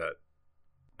to do that.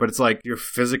 But it's like you're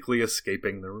physically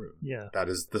escaping the room. Yeah. That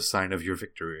is the sign of your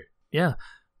victory. Yeah.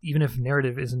 Even if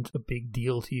narrative isn't a big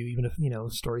deal to you, even if,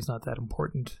 story's not that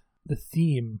important, the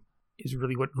theme is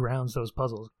really what grounds those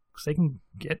puzzles. Because they can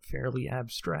get fairly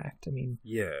abstract. I mean,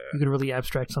 yeah, you could really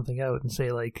abstract something out and say,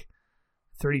 like,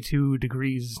 32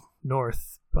 degrees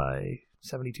north by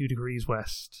 72 degrees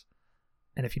west.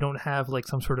 And if you don't have, like,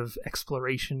 some sort of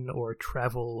exploration or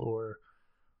travel or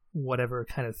whatever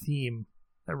kind of theme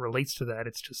that relates to that,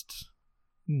 it's just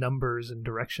numbers and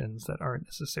directions that aren't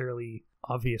necessarily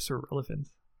obvious or relevant.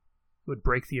 It would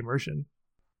break the immersion.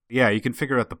 Yeah, you can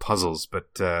figure out the puzzles,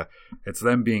 but it's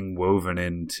them being woven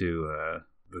into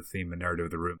the theme and narrative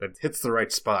of the room that hits the right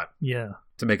spot. Yeah.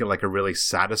 To make it like a really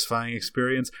satisfying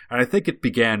experience. And I think it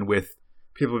began with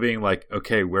people being like,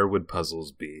 okay, where would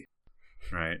puzzles be?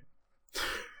 Right?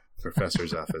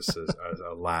 professor's office,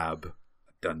 a lab,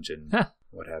 a dungeon,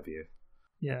 what have you.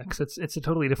 Yeah, because it's a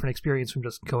totally different experience from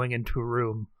just going into a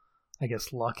room, I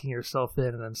guess, locking yourself in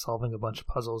and then solving a bunch of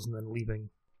puzzles and then leaving.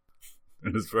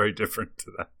 It is very different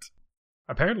to that.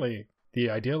 Apparently, the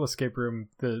ideal escape room,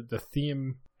 the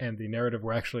theme and the narrative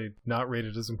were actually not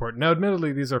rated as important. Now,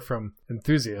 admittedly, these are from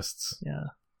enthusiasts. Yeah.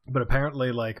 But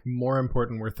apparently, like, more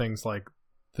important were things like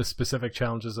the specific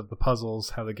challenges of the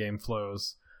puzzles, how the game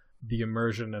flows, the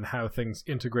immersion, and how things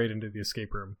integrate into the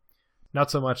escape room.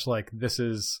 Not so much like, this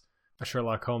is a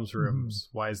Sherlock Holmes room,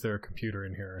 why is there a computer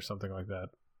in here, or something like that,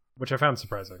 which I found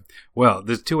surprising. Well,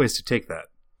 there's two ways to take that.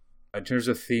 In terms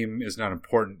of theme is not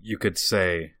important, you could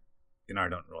say, I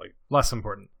don't really... Less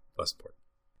important.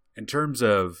 In terms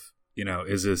of,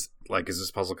 is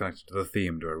this puzzle connected to the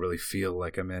theme? Do I really feel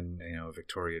like I'm in, a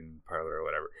Victorian parlor or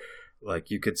whatever?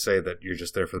 Like, you could say that you're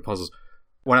just there for the puzzles.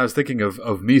 When I was thinking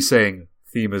of me saying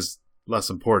theme is less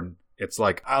important, it's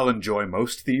like, I'll enjoy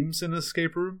most themes in an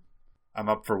escape room. I'm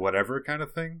up for whatever kind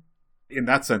of thing. In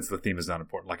that sense, the theme is not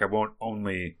important. Like, I won't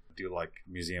only do, like,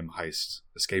 museum heist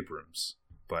escape rooms,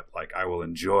 but, like, I will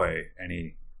enjoy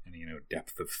any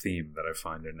depth of theme that I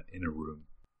find in a room.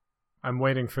 I'm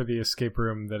waiting for the escape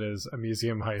room that is a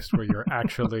museum heist where you're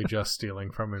actually just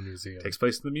stealing from a museum. Takes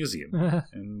place in the museum.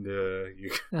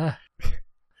 And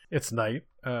it's night.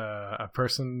 A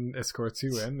person escorts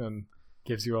you in and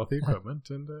gives you all the equipment.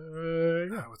 And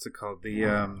what's it called?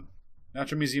 The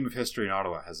Natural Museum of History in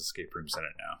Ottawa has escape rooms in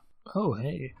it now. Oh,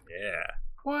 hey. Yeah.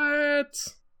 What?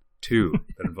 2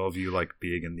 that involve you, like,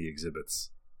 being in the exhibits.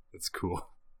 It's cool.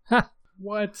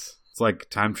 What? It's like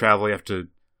time travel. You have to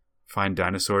find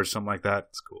dinosaurs, something like that.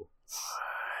 It's cool.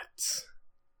 What?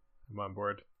 I'm on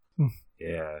board.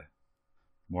 Yeah.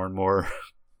 More and more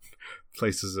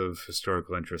places of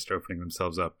historical interest are opening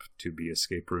themselves up to be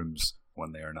escape rooms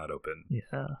when they are not open.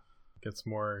 Yeah. Gets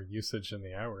more usage in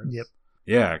the hours. Yep.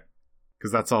 Yeah.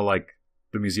 Because that's all, like,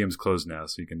 the museum's closed now,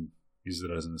 so you can use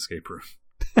it as an escape room.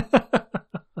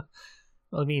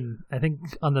 Well, I mean, I think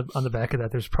on the back of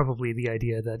that, there's probably the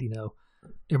idea that,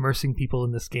 immersing people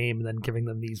in this game and then giving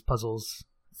them these puzzles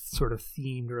sort of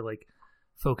themed or, like,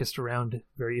 focused around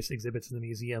various exhibits in the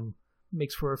museum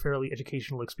makes for a fairly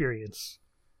educational experience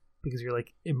because you're,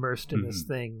 like, immersed in this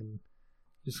thing and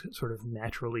just sort of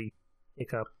naturally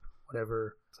pick up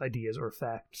whatever ideas or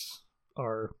facts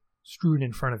are strewn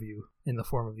in front of you in the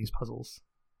form of these puzzles.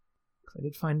 I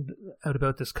did find out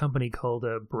about this company called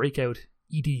Breakout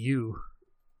EDU,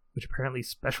 which apparently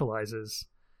specializes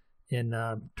in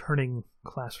turning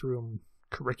classroom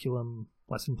curriculum,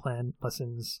 lesson plan,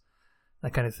 lessons,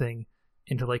 that kind of thing,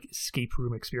 into, like, escape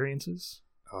room experiences.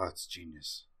 Oh, that's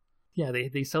genius. Yeah,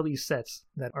 they sell these sets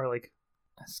that are like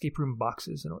escape room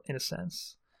boxes in a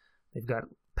sense. They've got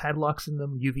padlocks in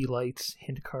them, UV lights,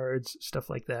 hint cards, stuff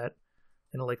like that,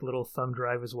 and a, like, little thumb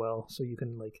drive as well, so you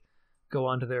can, like, go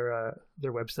onto their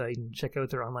website and check out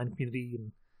their online community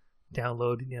and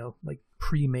download, like,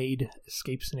 pre-made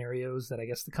escape scenarios that I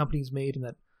guess the company's made and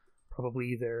that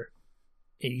probably their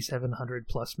 8,700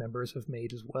 plus members have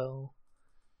made as well.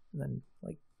 And then,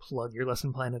 like, plug your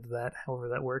lesson plan into that, however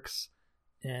that works,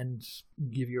 and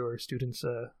give your students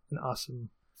an awesome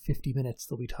 50 minutes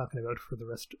they'll be talking about for the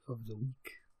rest of the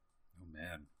week. Oh,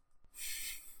 man.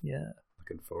 Yeah.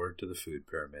 Looking forward to the food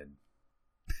pyramid.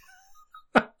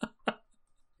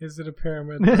 Is it a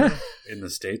pyramid? In the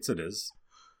States, it is.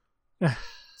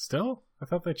 Still? I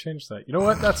thought they changed that. You know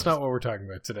what? That's not what we're talking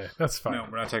about today. That's fine. No,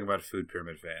 we're not talking about food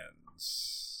pyramid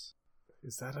fans.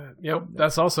 Is that a... Yep,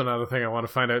 that's also not a thing I want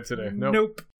to find out today.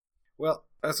 Nope. Well,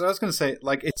 that's what I was going to say.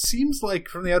 Like, it seems like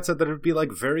from the outset that it would be,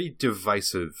 like, very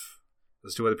divisive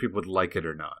as to whether people would like it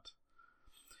or not.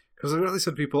 Because I've really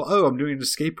said to people, oh, I'm doing an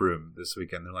escape room this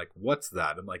weekend. They're like, what's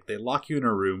that? I'm like, they lock you in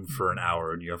a room for an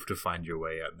hour and you have to find your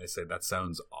way out. And they say, that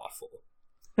sounds awful.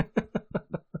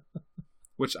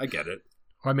 Which, I get it.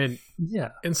 I mean, yeah.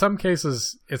 In some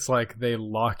cases, it's like they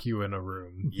lock you in a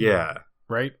room. Yeah.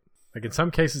 Right? Like, in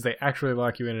some cases, they actually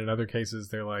lock you in. In other cases,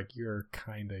 they're like, you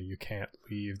can't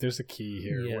leave. There's a key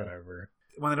here, whatever.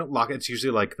 When they don't lock it, it's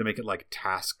usually like, they make it like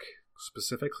task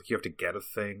specific. Like, you have to get a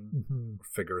thing, or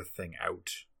figure a thing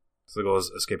out. So the goal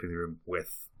is escaping the room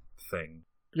with thing.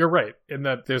 You're right, in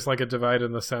that there's like a divide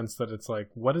in the sense that it's like,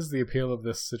 what is the appeal of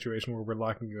this situation where we're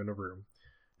locking you in a room?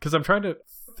 Because I'm trying to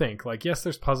think, like, yes,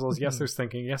 there's puzzles, yes, there's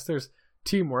thinking, yes, there's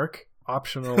teamwork,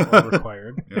 optional or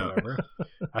required, whatever.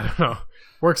 I don't know.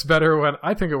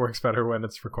 I think it works better when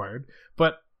it's required.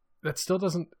 But that still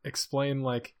doesn't explain,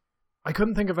 like, I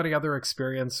couldn't think of any other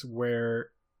experience where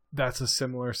that's a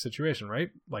similar situation, right?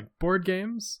 Like board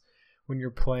games, when you're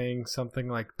playing something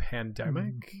like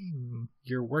Pandemic.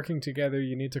 You're working together,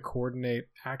 you need to coordinate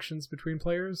actions between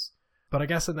players. But I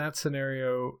guess in that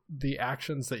scenario, the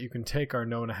actions that you can take are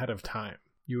known ahead of time.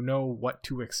 You know what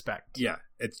to expect. Yeah,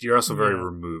 you're also very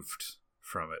removed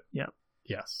from it. Yeah.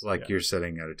 Yes. Like you're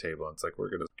sitting at a table and it's like, we're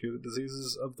going to cure the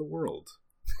diseases of the world.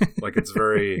 Like it's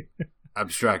very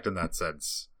abstract in that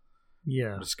sense.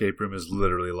 Yeah. An escape room is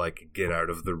literally like get out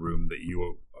of the room that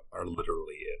you are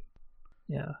literally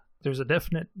in. Yeah. There's a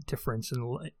definite difference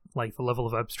in like the level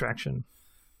of abstraction.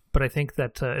 But I think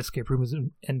that escape rooms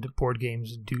and board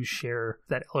games do share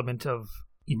that element of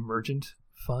emergent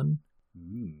fun.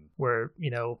 Where,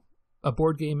 you know, a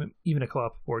board game, even a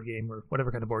co-op board game or whatever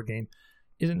kind of board game,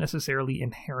 isn't necessarily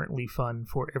inherently fun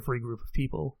for every group of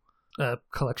people. A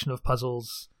collection of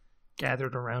puzzles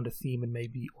gathered around a theme and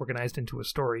maybe organized into a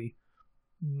story,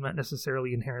 not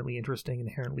necessarily inherently interesting,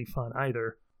 inherently fun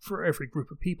either for every group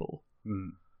of people.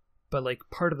 But like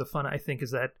part of the fun, I think,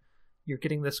 is that you're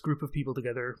getting this group of people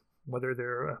together, whether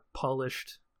they're a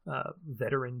polished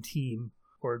veteran team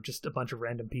or just a bunch of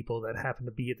random people that happen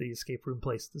to be at the escape room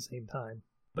place at the same time.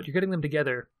 But you're getting them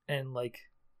together and like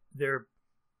they're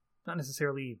not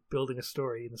necessarily building a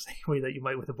story in the same way that you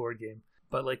might with a board game,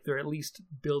 but like they're at least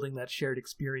building that shared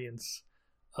experience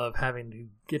of having to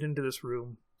get into this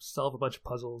room, solve a bunch of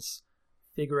puzzles,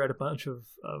 figure out a bunch of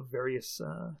various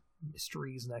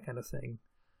mysteries and that kind of thing,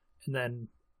 and then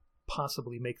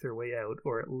possibly make their way out,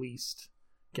 or at least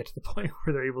get to the point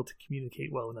where they're able to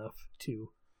communicate well enough to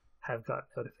have gotten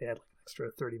out if they had like an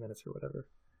extra 30 minutes or whatever.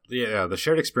 Yeah, the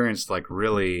shared experience, like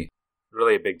really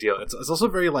a big deal. It's also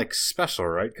very like special,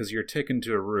 right? Because you're taken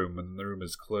to a room and the room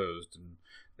is closed and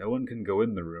no one can go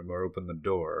in the room or open the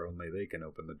door. Only they can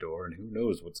open the door, and who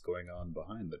knows what's going on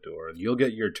behind the door. And you'll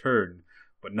get your turn,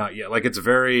 but not yet. Like it's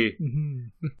very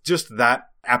just that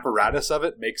apparatus of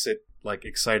it makes it like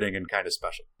exciting and kind of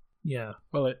special. Yeah.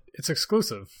 Well, it's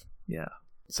exclusive. Yeah.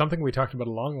 Something we talked about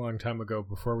a long time ago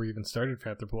before we even started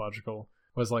Fanthropological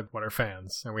was like, what are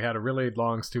fans? And we had a really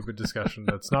long, stupid discussion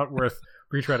that's not worth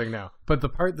retreading now. But the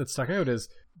part that stuck out is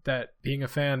that being a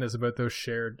fan is about those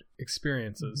shared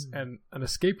experiences. And an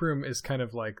escape room is kind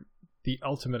of like the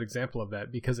ultimate example of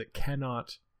that because it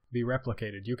cannot be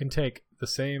replicated. You can take the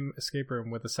same escape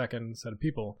room with a second set of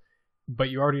people, but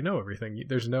you already know everything.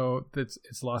 There's no,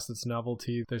 it's lost its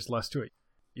novelty. There's less to it.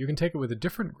 You can take it with a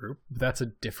different group, but that's a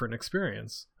different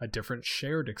experience, a different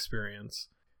shared experience.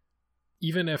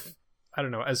 Even if, I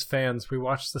don't know, as fans, we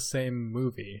watch the same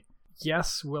movie,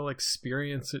 yes, we'll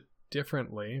experience it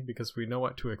differently because we know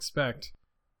what to expect,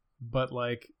 but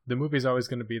like the movie's always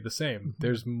going to be the same.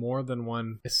 There's more than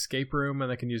one escape room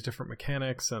and they can use different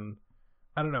mechanics, and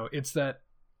I don't know, it's that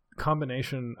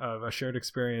combination of a shared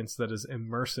experience that is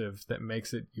immersive that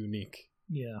makes it unique.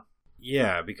 Yeah.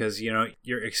 Yeah, because, you know,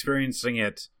 you're experiencing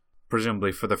it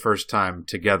presumably for the first time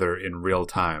together in real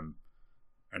time,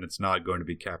 and it's not going to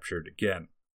be captured again.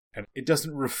 And it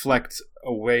doesn't reflect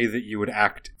a way that you would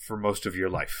act for most of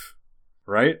your life,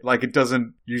 right? Like, it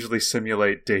doesn't usually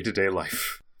simulate day-to-day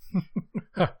life.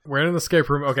 We're in an escape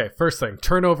room. Okay, first thing,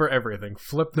 turn over everything.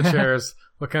 Flip the chairs.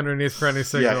 Look underneath for any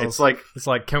signals. Yeah, it's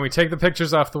like, can we take the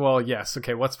pictures off the wall? Yes.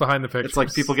 Okay, what's behind the pictures? It's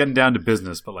like people getting down to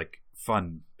business, but like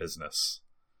fun business.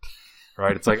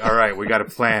 Right? It's like, all right, we got a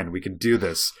plan. We can do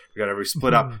this. We got to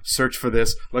split up, search for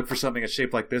this, look for something that's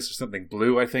shaped like this or something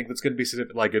blue, I think, that's going to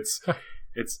be like it's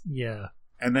yeah.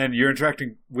 And then you're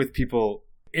interacting with people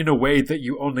in a way that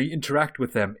you only interact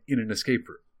with them in an escape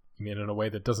room. You mean in a way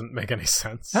that doesn't make any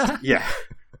sense? Yeah.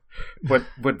 But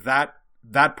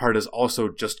that part is also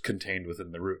just contained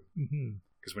within the room.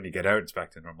 Because when you get out, it's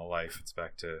back to normal life. It's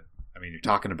back to, I mean, you're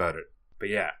talking about it. But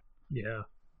yeah. Yeah.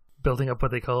 Building up what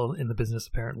they call in the business,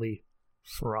 apparently,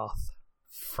 froth.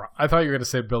 I thought you were going to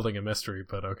say building a mystery,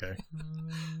 but okay.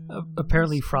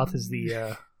 Apparently froth is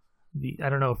the I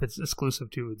don't know if it's exclusive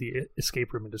to the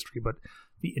escape room industry, but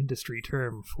the industry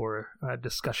term for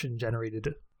discussion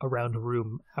generated around a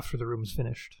room after the room's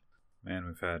finished. Man,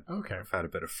 we've had a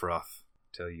bit of froth.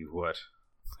 Tell you what.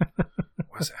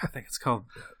 What's it? I think it's called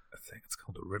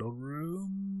a riddle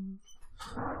room.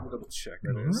 I'll double check.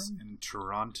 That is in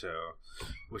Toronto,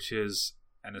 which is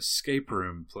an escape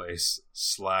room place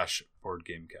 / board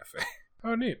game cafe.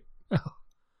 Oh, neat. Oh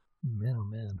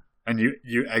man. And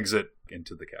you exit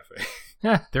into the cafe.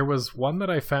 There was one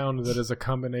that I found that is a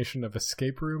combination of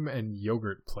escape room and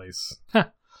yogurt place.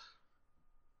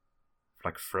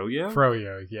 Like Froyo?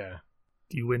 Froyo, yeah.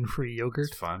 Do you win free yogurt?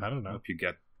 It's fun. I don't know. Hope you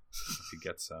get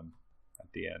some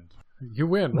at the end. You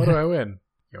win. What do I win?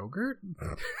 Yogurt?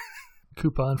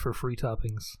 Coupon for free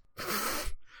toppings.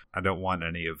 I don't want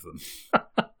any of them.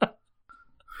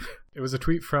 It was a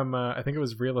tweet from, I think it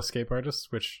was Real Escape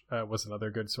Artists, which was another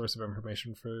good source of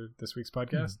information for this week's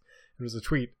podcast. It was a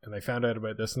tweet, and they found out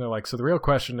about this, and they're like, so the real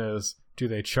question is, do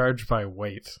they charge by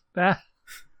weight? Ooh.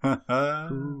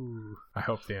 I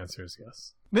hope the answer is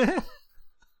yes.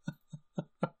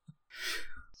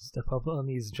 Step up on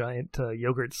these giant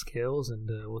yogurt scales, and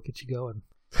we'll get you going.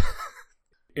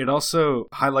 It also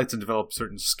highlights and develops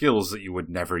certain skills that you would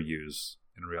never use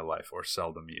in real life or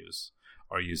seldom use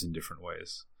or use in different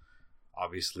ways.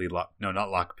 Obviously,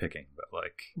 not lock picking, but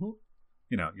like,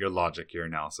 your logic, your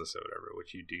analysis or whatever,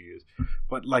 which you do use.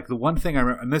 But like the one thing I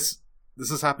remember, and this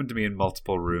has happened to me in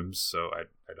multiple rooms, so I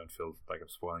don't feel like I'm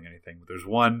spoiling anything. But there's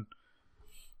one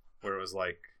where it was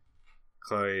like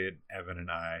Chloe, and Evan, and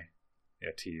I. Yeah,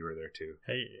 T, you were there too.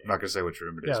 Hey, I'm not gonna say which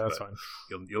room it is. Yeah, that's but fine.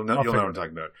 You'll know what I'm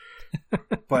talking about.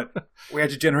 But we had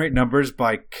to generate numbers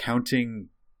by counting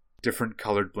different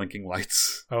colored blinking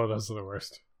lights, Oh, those are the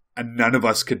worst. and none of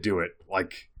us could do it.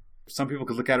 Like, some people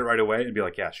could look at it right away and be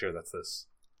like, "Yeah, sure, that's this."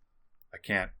 I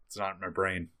can't. It's not in my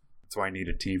brain. That's why I need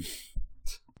a team.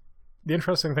 The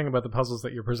interesting thing about the puzzles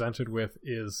that you're presented with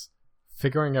is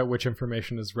figuring out which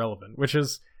information is relevant, which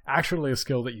is actually a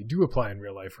skill that you do apply in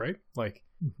real life, right? Like,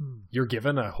 you're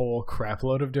given a whole crap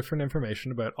load of different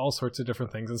information about all sorts of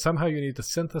different things, and somehow you need to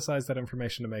synthesize that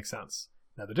information to make sense.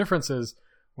 Now, the difference is,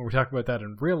 when we talk about that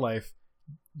in real life,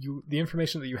 the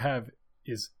information that you have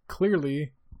is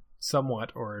clearly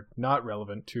somewhat or not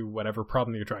relevant to whatever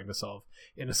problem you're trying to solve.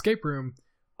 In Escape Room,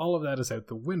 all of that is out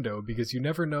the window because you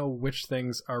never know which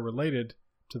things are related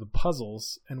to the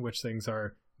puzzles and which things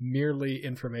are merely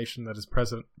information that is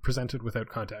presented without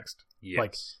context. Yes.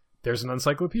 Like, there's an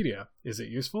encyclopedia. Is it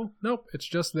useful? Nope, it's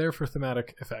just there for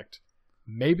thematic effect.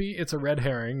 Maybe it's a red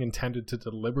herring intended to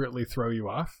deliberately throw you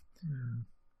off,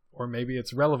 or maybe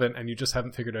it's relevant and you just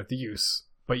haven't figured out the use.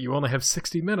 But you only have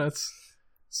 60 minutes,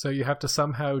 so you have to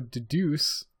somehow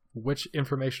deduce which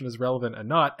information is relevant and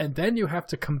not, and then you have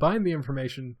to combine the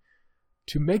information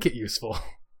to make it useful.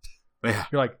 Yeah.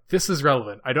 You're like, this is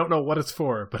relevant. I don't know what it's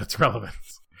for, but it's relevant.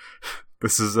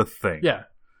 This is a thing. Yeah.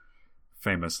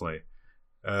 Famously.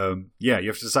 You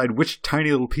have to decide which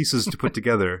tiny little pieces to put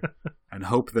together and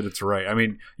hope that it's right. I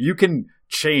mean, you can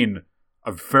chain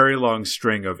a very long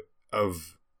string of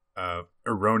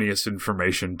erroneous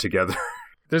information together.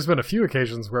 There's been a few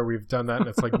occasions where we've done that, and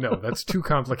it's like, no, that's too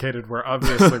complicated. We're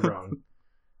obviously wrong.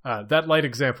 That light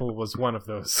example was one of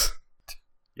those.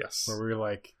 Yes. Where we were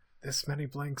like, this many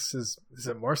blinks, is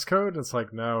it Morse code? It's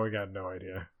like, no, we got no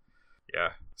idea. Yeah.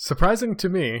 Surprising to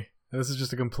me, and this is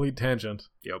just a complete tangent.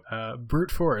 Yep. Brute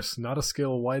force, not a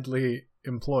skill widely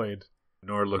employed.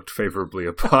 Nor looked favorably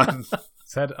upon.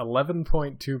 Said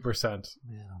 11.2%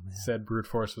 Oh, said brute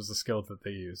force was the skill that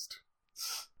they used.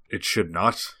 It should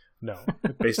not. No.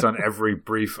 Based on every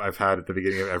brief I've had at the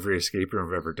beginning of every escape room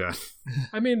I've ever done.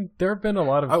 I mean, there have been a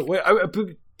lot of... Oh, wait,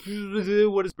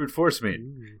 what does brute force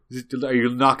mean? Are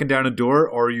you knocking down a door,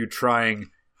 or are you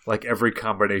trying like every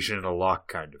combination in a lock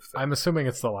kind of thing? I'm assuming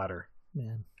it's the latter.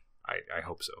 Man. I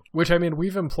hope so. Which, I mean,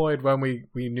 we've employed when we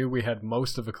knew we had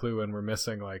most of a clue and we're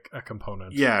missing like a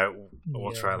component. Yeah,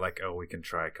 we'll Yeah. try we can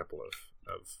try a couple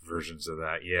of versions of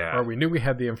that. Yeah. Or we knew we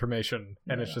had the information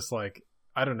and it's Yeah. just like,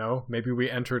 I don't know, maybe we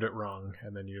entered it wrong,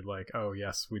 and then you're like, oh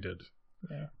yes, we did.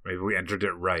 Yeah. Maybe we entered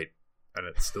it right, and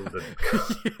it still didn't.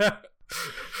 Yeah.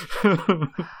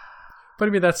 But I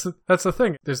mean, that's the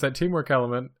thing. There's that teamwork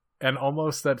element and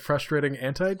almost that frustrating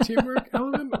anti-teamwork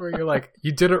element where you're like,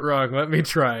 you did it wrong, let me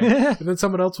try. And then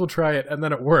someone else will try it, and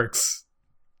then it works.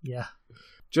 Yeah.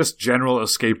 Just general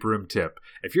escape room tip.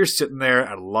 If you're sitting there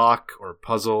at a lock or a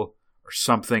puzzle or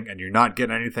something and you're not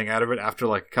getting anything out of it after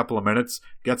like a couple of minutes,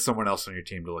 get someone else on your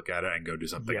team to look at it and go do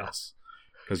something Yeah. else.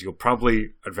 Because you'll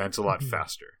probably advance a lot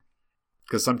faster.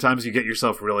 Because sometimes you get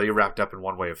yourself really wrapped up in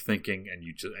one way of thinking and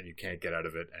you can't get out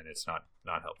of it, and it's not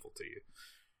helpful to you.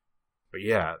 But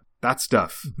yeah, that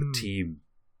stuff, the team.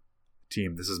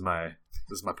 This is my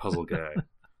puzzle guy.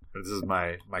 Or this is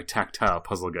my tactile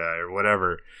puzzle guy, or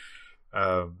whatever.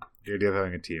 The idea of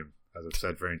having a team, as I've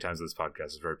said many times in this podcast,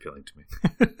 is very appealing to me.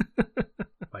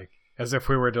 Like, as if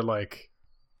we were to like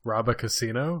rob a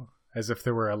casino, as if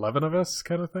there were 11 of us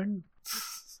kind of thing.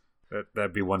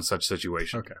 That'd be one such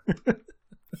situation. Okay.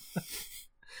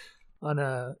 On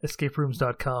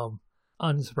escaperooms.com,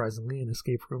 unsurprisingly, an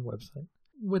escape room website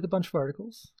with a bunch of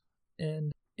articles.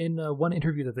 And in one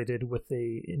interview that they did with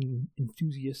an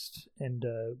enthusiast and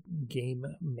game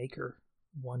maker,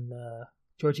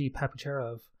 Georgi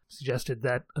Papucharov suggested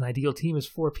that an ideal team is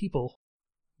 4 people.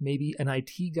 Maybe an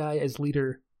IT guy as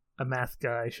leader, a math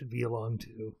guy should be along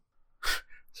too.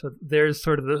 So there's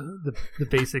sort of the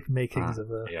basic makings of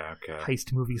a Yeah, okay.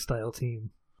 heist movie style team.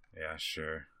 Yeah,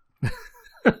 sure.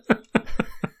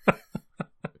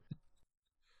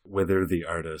 Wither the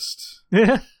artist.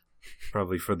 Yeah.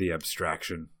 Probably for the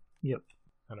abstraction. Yep.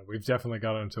 I know, we've definitely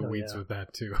got into weeds yeah. with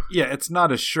that too. Yeah, it's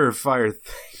not a surefire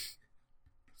thing.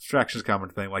 Abstraction's a common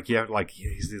thing. Like, you have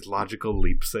these logical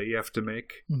leaps that you have to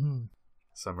make. Mm-hmm.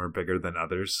 Some are bigger than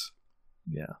others.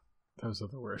 Yeah. Those are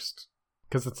the worst.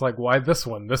 Because it's like, why this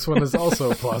one? This one is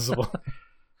also plausible.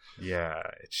 Yeah,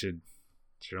 it should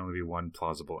only be one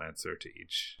plausible answer to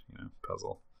each,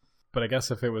 puzzle. But I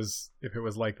guess if it was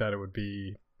like that, it would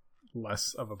be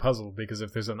less of a puzzle, because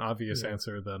if there's an obvious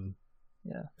answer, then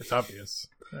it's obvious.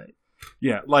 Right.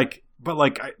 Yeah,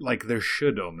 there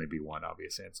should only be one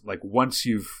obvious answer. Like, once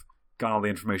you've got all the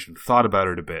information, thought about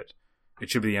it a bit, it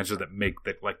should be the answer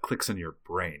that clicks in your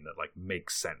brain, that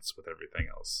makes sense with everything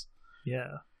else.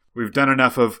 Yeah. We've done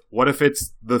enough of what if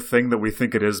it's the thing that we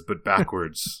think it is but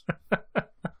backwards.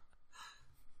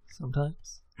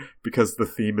 Sometimes. Because the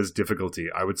theme is difficulty,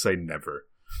 I would say never.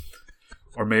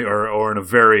 Or in a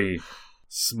very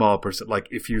small percent. Like,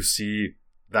 if you see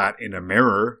that in a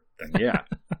mirror, then yeah.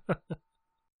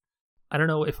 I don't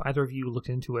know if either of you looked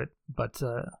into it, but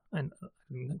and I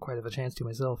didn't quite have a chance to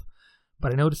myself.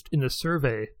 But I noticed in the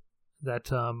survey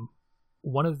that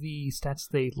one of the stats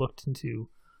they looked into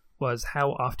was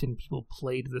how often people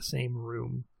played the same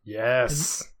room.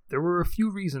 Yes. And there were a few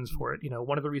reasons for it.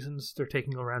 One of the reasons they're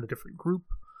taking around a different group.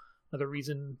 Another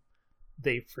reason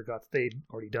they forgot that they'd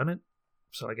already done it.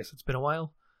 So I guess it's been a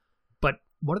while. But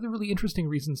one of the really interesting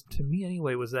reasons, to me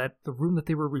anyway, was that the room that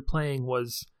they were replaying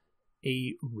was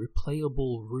a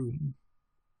replayable room.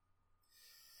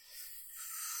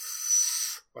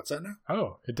 What's that now?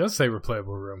 Oh, it does say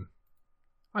replayable room.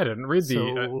 I didn't read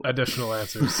the additional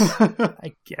answers.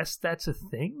 I guess that's a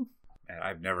thing? Man,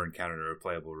 I've never encountered a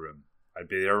replayable room. I'd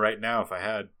be there right now if I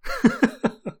had.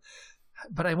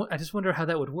 But I just wonder how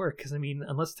that would work, because I mean,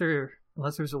 unless there's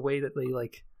a way that they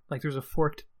like there's a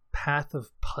forked path of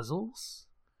puzzles.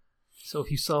 So if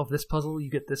you solve this puzzle, you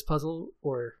get this puzzle,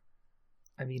 or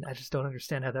I mean, I just don't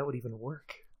understand how that would even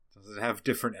work. Does it have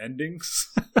different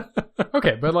endings?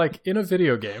 Okay, but in a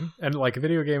video game, and a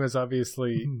video game is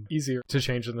obviously easier to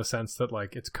change in the sense that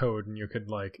it's code, and you could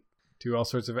do all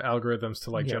sorts of algorithms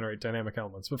to generate dynamic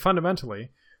elements. But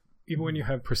fundamentally, even when you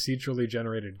have procedurally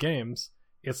generated games,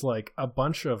 it's a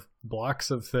bunch of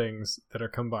blocks of things that are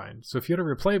combined. So if you had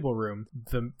a replayable room,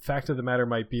 the fact of the matter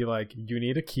might be you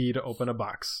need a key to open a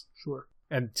box. Sure.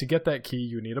 And to get that key,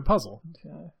 you need a puzzle.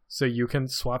 Okay. So you can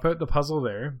swap out the puzzle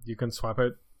there, you can swap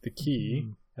out the key,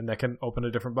 and that can open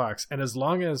a different box. And as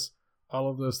long as all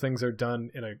of those things are done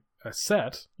in a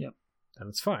set, then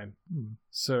it's fine.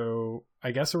 So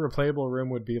I guess a replayable room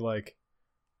would be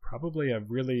probably a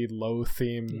really low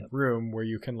theme room where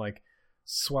you can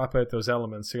swap out those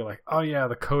elements. So you're like, oh yeah,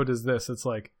 the code is this. It's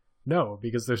no,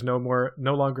 because there's no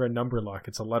longer a number lock,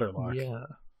 it's a letter lock. Yeah.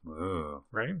 Whoa.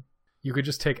 Right? You could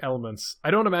just take elements.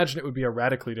 I don't imagine it would be a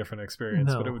radically different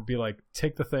experience, but it would be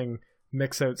take the thing,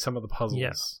 mix out some of the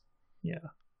puzzles. Yeah.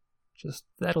 Just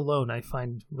that alone I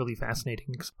find really fascinating,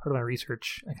 because part of my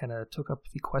research I kind of took up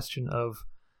the question of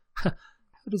how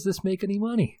does this make any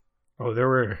money? Oh, there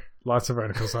were lots of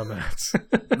articles on that.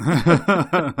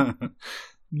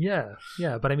 Yeah,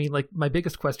 but I mean, my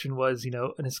biggest question was,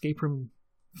 an escape room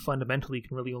fundamentally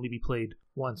can really only be played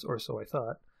once, or so I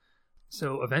thought.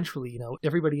 So eventually,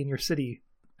 everybody in your city,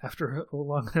 after a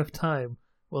long enough time,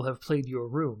 will have played your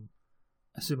room,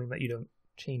 assuming that you don't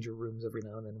change your rooms every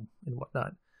now and then and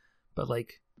whatnot. But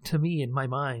to me, in my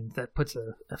mind, that puts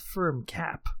a firm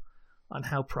cap on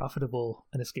how profitable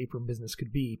an escape room business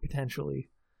could be, potentially.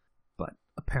 But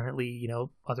apparently,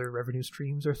 other revenue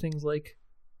streams are things like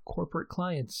corporate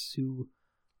clients who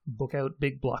book out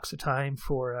big blocks of time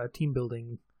for team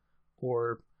building,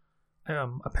 or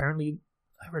apparently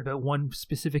I read about one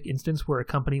specific instance where a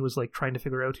company was trying to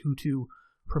figure out who to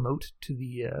promote to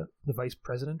the vice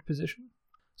president position.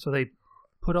 So they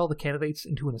put all the candidates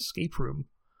into an escape room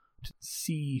to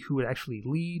see who would actually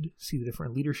lead, see the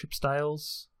different leadership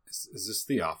styles. Is this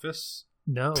The Office?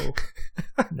 No.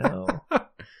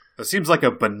 That seems like a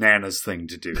bananas thing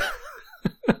to do.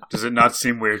 Does it not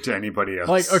seem weird to anybody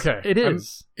else? Okay. It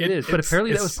is. But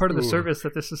apparently that was part of the service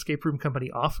that this escape room company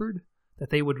offered,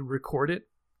 that they would record it.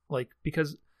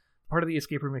 Because part of the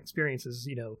escape room experience is,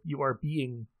 you are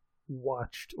being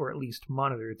watched, or at least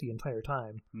monitored the entire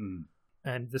time.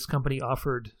 And this company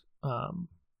offered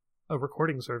a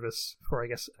recording service for, I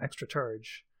guess, extra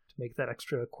charge to make that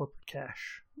extra corporate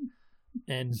cash.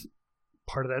 And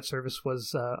part of that service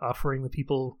was offering the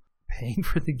people paying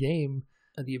for the game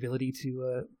the ability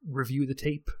to review the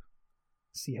tape,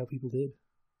 see how people did.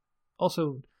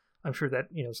 Also, I'm sure that,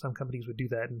 some companies would do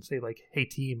that and say like, hey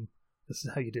team, this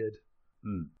is how you did.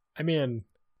 I mean,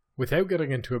 without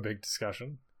getting into a big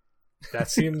discussion, that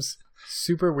seems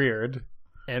super weird.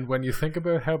 And when you think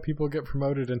about how people get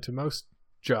promoted into most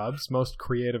jobs, most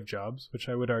creative jobs, which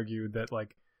I would argue that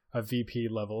like a VP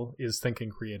level is thinking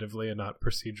creatively and not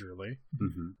procedurally,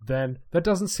 then that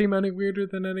doesn't seem any weirder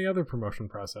than any other promotion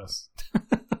process.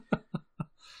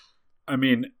 I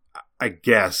mean, I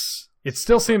guess it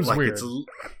still seems like weird.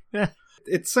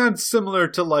 It sounds similar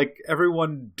to like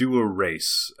everyone do a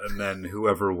race and then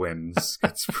whoever wins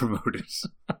gets promoted.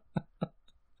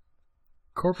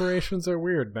 Corporations are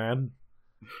weird, man.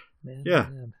 Yeah.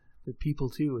 Man. They're people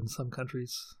too in some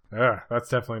countries. That's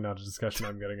definitely not a discussion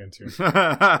I'm getting into.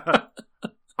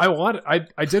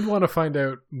 I did want to find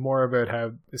out more about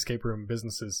how escape room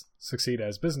businesses succeed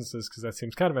as businesses, because that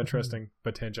seems kind of interesting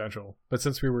but tangential. But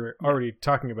since we were already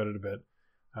talking about it a bit,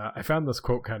 I found this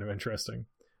quote kind of interesting.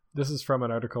 This is from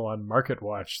an article on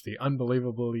MarketWatch, the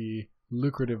unbelievably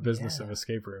lucrative business of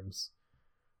escape rooms,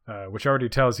 which already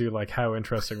tells you like how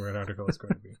interesting an article is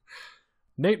going to be.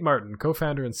 Nate Martin,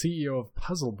 co-founder and CEO of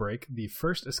Puzzle Break, the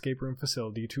first escape room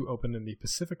facility to open in the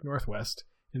Pacific Northwest,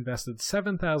 invested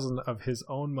 $7,000 of his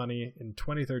own money in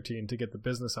 2013 to get the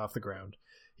business off the ground.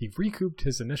 He recouped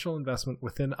his initial investment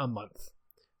within a month.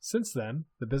 Since then,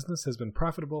 the business has been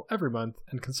profitable every month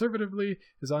and conservatively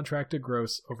is on track to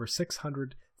gross over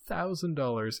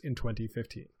 $600,000 in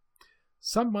 2015.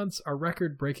 Some months are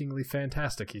record-breakingly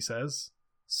fantastic, he says.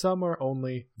 Some are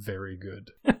only very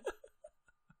good.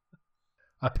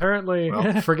 Apparently,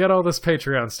 forget all this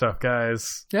Patreon stuff,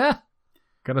 guys. Yeah.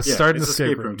 Gonna start an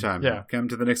escape room time. Yeah. Come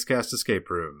to the next cast escape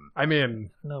room. I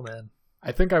mean, no man.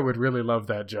 I think I would really love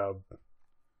that job.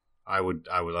 I would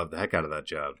love the heck out of that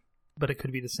job. But it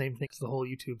could be the same thing as the whole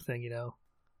YouTube thing,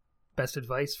 Best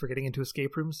advice for getting into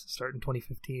escape rooms? Start in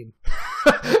 2015.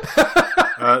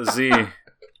 Z.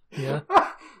 Yeah.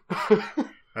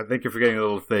 I think you're forgetting a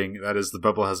little thing. That is, the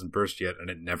bubble hasn't burst yet, and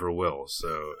it never will.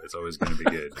 So it's always going to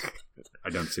be good. I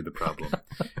don't see the problem.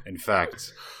 In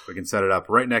fact, we can set it up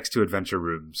right next to adventure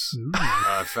rooms.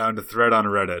 I found a thread on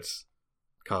Reddit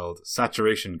called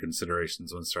 "Saturation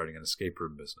Considerations When Starting an Escape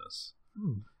Room Business,"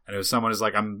 and it was someone who's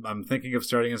like, "I'm thinking of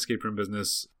starting an escape room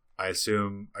business. I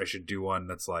assume I should do one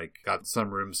that's like got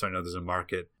some rooms, so I know there's a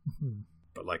market,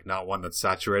 but like not one that's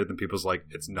saturated." And people's like,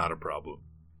 "It's not a problem.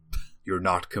 You're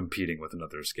not competing with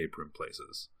another escape room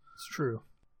places." It's true.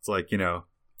 It's like, you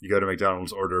go to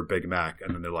McDonald's, order a Big Mac,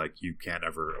 and then they're like, you can't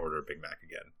ever order a Big Mac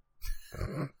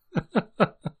again.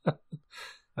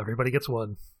 Everybody gets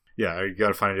one. Yeah, you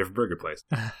gotta find a different burger place.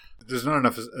 There's not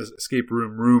enough escape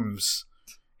room rooms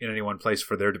in any one place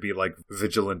for there to be like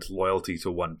vigilant loyalty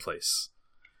to one place.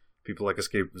 People like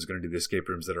escape rooms going to do the escape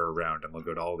rooms that are around, and they'll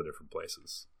go to all the different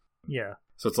places. Yeah.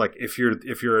 So it's like if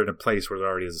you're in a place where there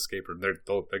already is an escape room, they're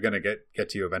going to get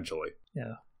to you eventually.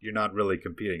 Yeah. You're not really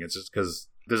competing. It's just because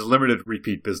there's limited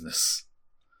repeat business.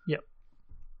 Yep.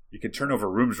 You can turn over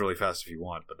rooms really fast if you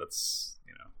want, but that's,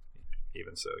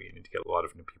 even so, you need to get a lot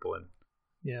of new people in.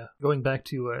 Yeah. Going back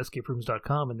to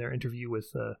escaperooms.com and their interview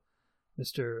with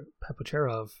Mr.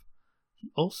 Papacherov, he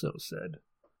also said,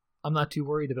 I'm not too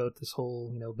worried about this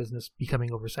whole, business becoming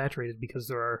oversaturated because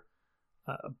there are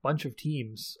a bunch of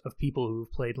teams of people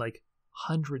who've played like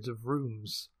hundreds of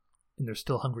rooms and they're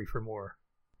still hungry for more.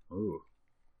 Ooh.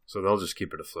 So they'll just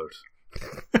keep it afloat.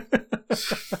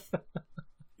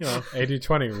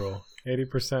 80-20 rule.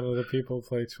 80% of the people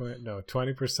play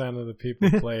 20% of the people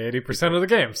play 80% of the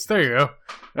games. There you go.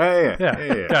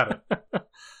 Yeah. Got it.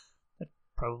 That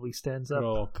probably stands up.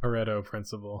 Little Pareto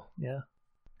principle. Yeah.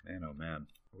 Man, oh man.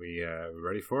 We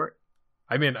ready for it?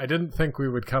 I mean, I didn't think we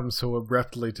would come so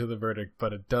abruptly to the verdict,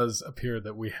 but it does appear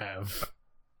that we have.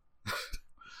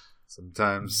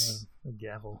 Sometimes the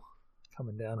gavel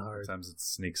coming down hard. Sometimes it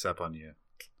sneaks up on you.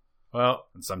 Well,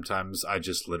 and sometimes I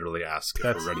just literally ask if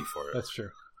we're ready for it. That's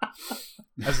true.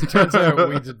 As it turns out,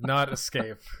 we did not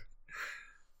escape.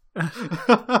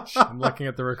 I'm looking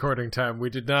at the recording time. We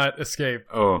did not escape.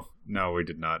 Oh, no, we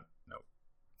did not. No,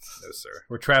 sir.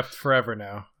 We're trapped forever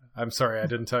now. I'm sorry, I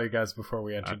didn't tell you guys before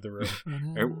we entered the room.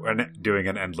 We're doing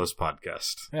an endless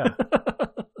podcast. Yeah,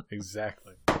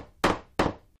 exactly.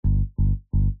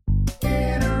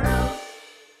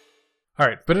 All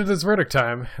right, but it is verdict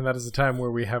time, and that is the time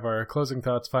where we have our closing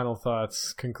thoughts, final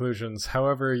thoughts, conclusions,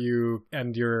 however you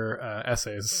end your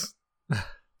essays.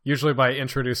 Usually by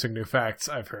introducing new facts,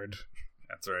 I've heard.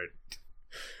 That's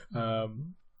right.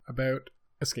 About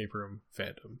escape room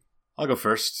fandom. I'll go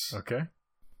first. Okay.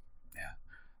 Yeah,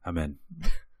 I'm in.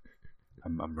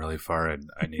 I'm really far in.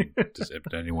 I need. Does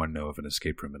anyone know of an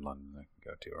escape room in London I can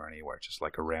go to, or anywhere, just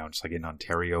like around, just like in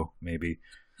Ontario, maybe?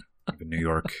 even New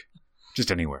York,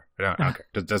 just anywhere. I don't care.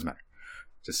 It doesn't matter.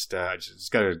 Just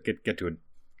gotta get to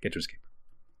escape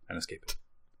and escape it.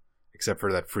 Except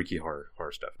for that freaky horror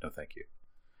stuff. No, thank you.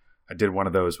 I did one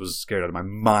of those. Was scared out of my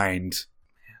mind,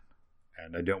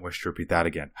 and I don't wish to repeat that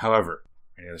again. However,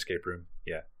 any other escape room,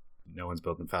 yeah, no one's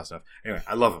built them fast enough. Anyway,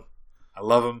 I love them. I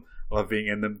love being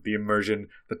in them. The immersion,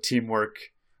 the teamwork,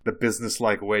 the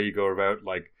business-like way you go about,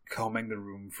 like combing the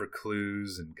room for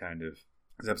clues and kind of.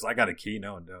 Because I got a key.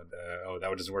 No,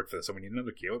 that doesn't work for this. So we need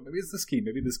another key. Oh, maybe it's this key.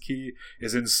 Maybe this key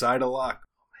is inside a lock.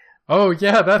 Oh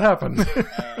yeah, that happened.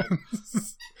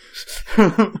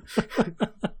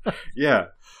 Yeah.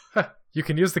 You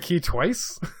can use the key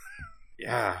twice?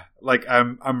 Yeah. Like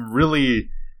I'm really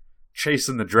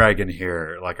chasing the dragon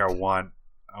here. Like I want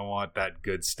that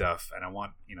good stuff, and I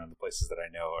want, the places that I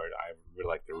know, or I really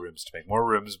like the rooms to make more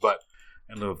rooms, but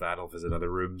in lieu of that I'll visit other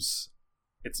rooms.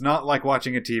 It's not like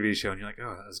watching a TV show and you're like,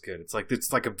 oh, that was good. It's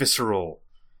like a visceral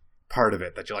part of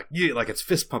it that you're like, yeah, like it's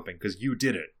fist pumping because you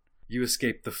did it. You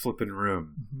escaped the flippin'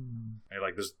 room. Mm-hmm. And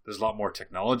like there's a lot more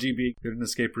technology being good in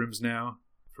escape rooms now,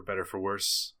 for better for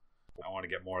worse. I want to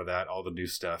get more of that. All the new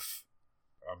stuff.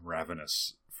 I'm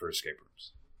ravenous for escape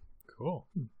rooms. Cool.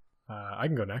 I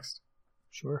can go next.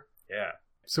 Sure. Yeah.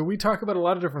 So we talk about a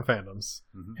lot of different fandoms,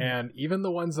 and even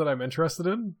the ones that I'm interested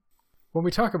in, when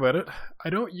we talk about it, I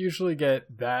don't usually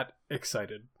get that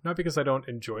excited. Not because I don't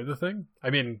enjoy the thing. I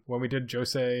mean, when we did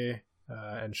Josei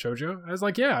and Shoujo, I was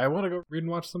like, yeah, I want to go read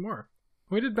and watch some more.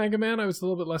 When we did Mega Man, I was a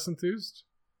little bit less enthused.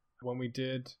 When we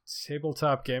did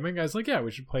tabletop gaming, I was like, yeah,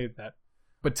 we should play that.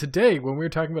 But today, when we were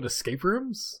talking about escape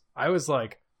rooms, I was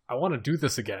like, I want to do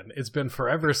this again. It's been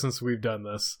forever since we've done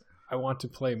this. I want to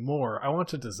play more. I want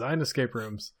to design escape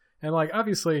rooms. And like,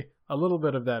 obviously, a little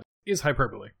bit of that is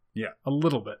hyperbole. Yeah. A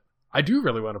little bit. I do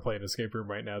really want to play an escape room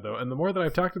right now, though. And the more that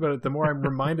I've talked about it, the more I'm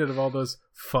reminded of all those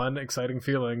fun, exciting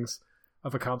feelings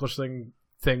of accomplishing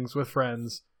things with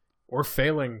friends or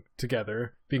failing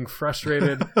together, being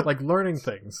frustrated, like learning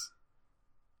things.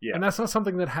 Yeah. And that's not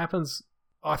something that happens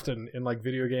often in like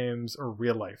video games or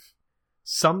real life.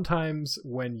 Sometimes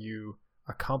when you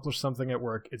accomplish something at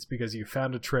work, it's because you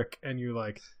found a trick and you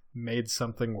like made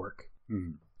something work.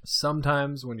 Mm.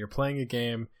 Sometimes when you're playing a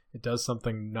game, it does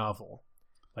something novel.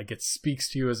 Like it speaks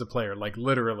to you as a player. Like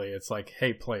literally, it's like,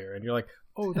 hey player. And you're like,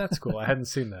 oh, that's cool. I hadn't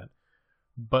seen that.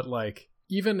 But like,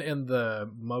 even in the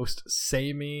most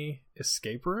samey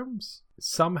escape rooms,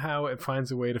 somehow it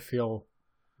finds a way to feel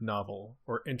novel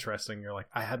or interesting. You're like,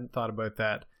 I hadn't thought about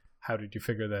that. How did you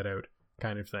figure that out?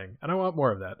 Kind of thing. And I want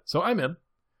more of that. So I'm in.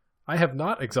 I have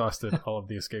not exhausted all of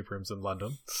the escape rooms in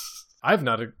London. I've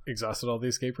not exhausted all the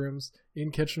escape rooms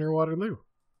in Kitchener-Waterloo.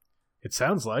 It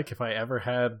sounds like if I ever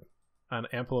had an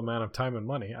ample amount of time and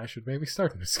money, I should maybe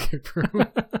start an escape room.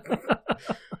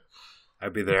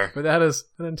 I'd be there. But that is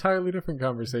an entirely different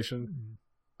conversation.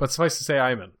 But suffice to say,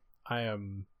 I'm in. I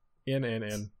am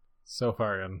in. So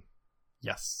far in.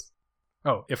 Yes.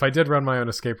 Oh, if I did run my own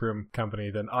escape room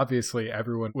company, then obviously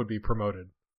everyone would be promoted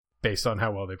based on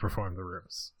how well they perform the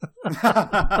rooms.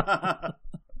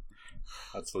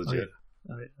 That's legit.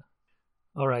 Oh, yeah.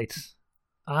 All right.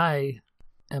 I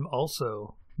am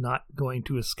also not going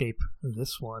to escape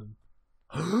this one.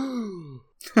 I'm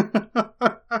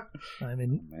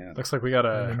in. Man. Looks like we got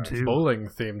a bowling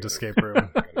themed escape room.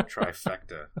 Got a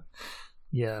trifecta.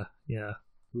 Yeah.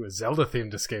 Ooh, a Zelda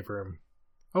themed escape room.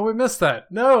 Oh, we missed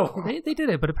that. No, they did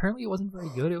it, but apparently it wasn't very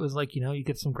good. It was like, you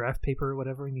get some graph paper or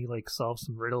whatever, and you like solve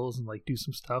some riddles and like do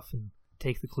some stuff and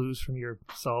take the clues from your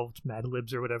solved Mad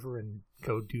Libs or whatever and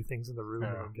go do things in the room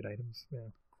and then get items. Yeah.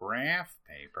 Graph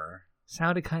paper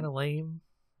sounded kind of lame,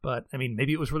 but I mean,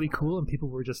 maybe it was really cool and people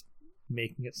were just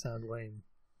making it sound lame,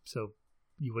 so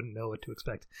you wouldn't know what to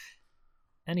expect.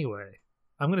 Anyway,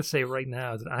 I'm going to say right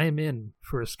now that I am in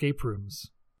for escape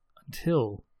rooms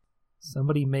until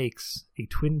somebody makes a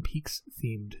Twin Peaks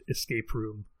themed escape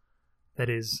room that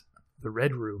is the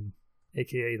Red Room,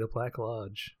 aka the Black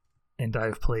Lodge, and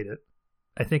I've played it.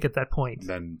 I think at that point,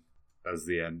 then that's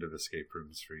the end of escape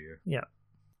rooms for you. Yeah.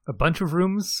 A bunch of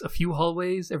rooms, a few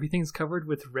hallways, everything's covered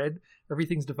with red,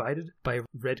 everything's divided by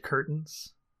red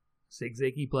curtains,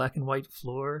 zigzaggy black and white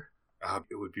floor.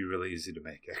 It would be really easy to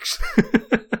make, actually.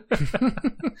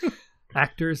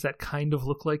 Actors that kind of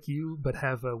look like you, but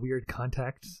have a weird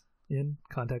contact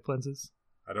lenses.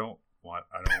 I don't want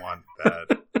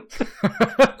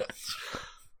that.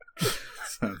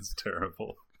 Sounds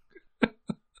terrible.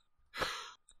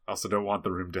 I also don't want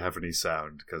the room to have any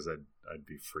sound because I'd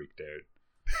be freaked out.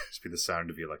 Just be the sound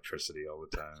of the electricity all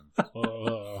the time.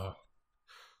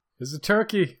 There's a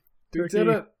turkey. We did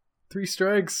it. 3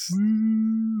 strikes.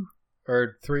 Woo.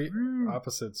 Or 3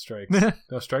 opposite strikes.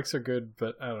 No, strikes are good,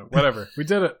 but I don't know. Whatever. We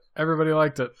did it. Everybody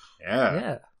liked it. Yeah.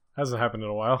 Yeah. Hasn't happened in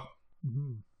a while.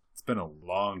 Mm-hmm. It's been a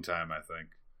long time, I think.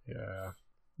 Yeah.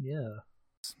 Yeah.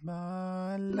 It's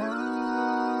my life.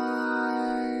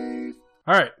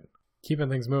 All right. Keeping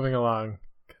things moving along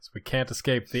because we can't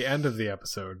escape the end of the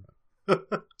episode.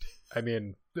 I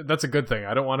mean, that's a good thing.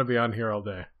 I don't want to be on here all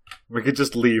day. We could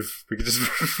just leave. We could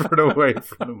just run away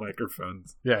from the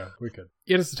microphones. Yeah, we could.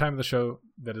 It is the time of the show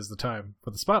that is the time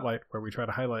for the Spotlight, where we try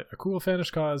to highlight a cool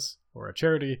fanish cause or a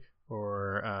charity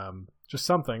or just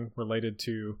something related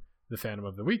to the fandom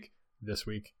of the week. This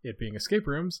week, it being escape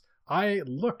rooms. I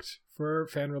looked for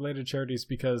fan-related charities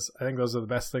because I think those are the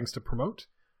best things to promote.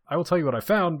 I will tell you what I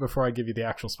found before I give you the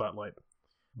actual Spotlight.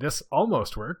 This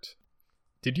almost worked.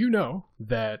 Did you know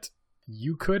that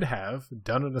you could have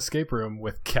done an escape room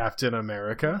with Captain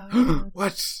America?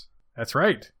 What? That's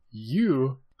right.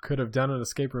 You could have done an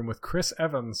escape room with Chris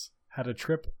Evans, had a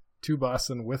trip to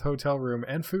Boston with hotel room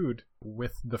and food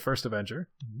with the first Avenger.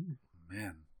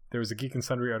 Man. There was a Geek and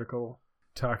Sundry article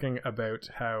talking about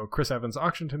how Chris Evans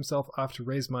auctioned himself off to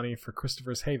raise money for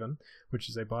Christopher's Haven, which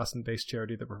is a Boston-based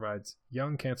charity that provides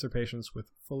young cancer patients with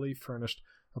fully furnished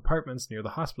apartments near the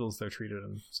hospitals they're treated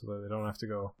in, so that they don't have to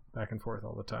go back and forth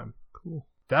all the time. Cool.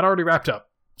 That already wrapped up,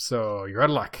 so you're out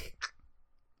of luck.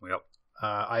 Well,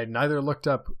 I neither looked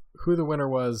up who the winner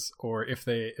was or if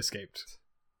they escaped.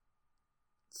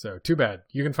 So, too bad.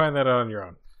 You can find that out on your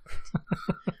own.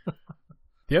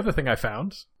 The other thing I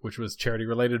found, which was charity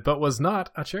related but was not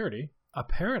a charity,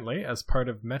 apparently as part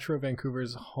of Metro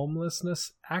Vancouver's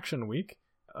Homelessness Action Week,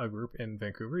 a group in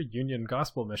Vancouver, Union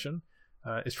Gospel Mission,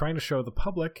 is trying to show the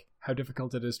public how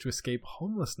difficult it is to escape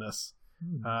homelessness.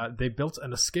 They built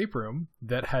an escape room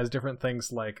that has different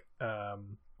things like a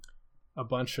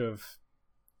bunch of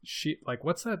like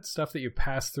what's that stuff that you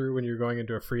pass through when you're going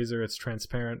into a freezer? It's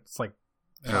transparent. It's like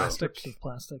plastic. Strips of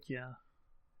plastic, yeah.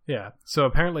 Yeah. So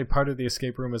apparently part of the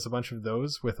escape room is a bunch of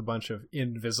those with a bunch of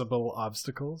invisible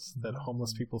obstacles that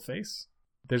homeless people face.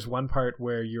 There's one part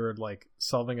where you're like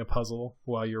solving a puzzle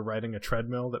while you're riding a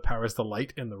treadmill that powers the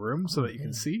light in the room so that you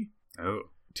can see. oh.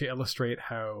 To illustrate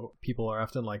how people are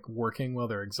often like working while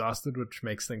they're exhausted, which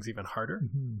makes things even harder.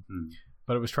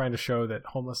 But it was trying to show that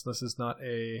homelessness is not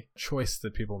a choice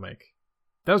that people make.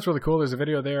 That was really cool. There's a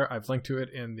video there. I've linked to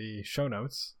it in the show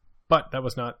notes. But that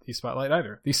was not the Spotlight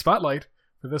either. The Spotlight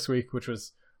for this week, which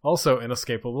was also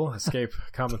inescapable, escape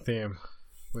common theme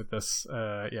with this,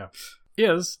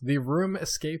 is the Room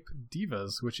Escape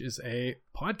Divas, which is a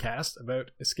podcast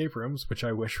about escape rooms, which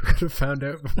I wish we could have found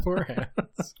out beforehand.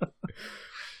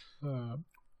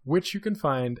 Which you can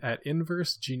find at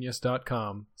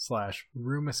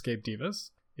inversegenius.com/Room Escape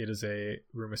Divas. It is a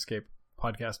Room Escape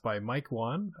podcast by Mike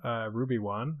Wan, Ruby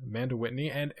Wan, Amanda Whitney,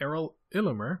 and Errol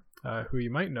Illumer, who you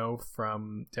might know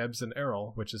from Debs and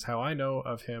Errol, which is how I know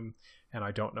of him, and I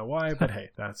don't know why, but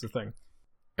hey, that's the thing.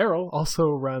 Errol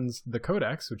also runs The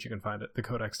Codex, which you can find at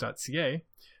thecodex.ca,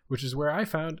 which is where I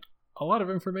found a lot of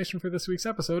information for this week's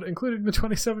episode, including the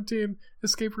 2017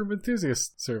 Escape Room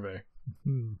Enthusiast survey.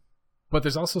 But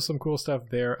there's also some cool stuff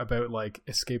there about like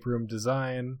escape room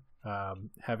design,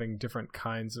 having different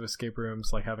kinds of escape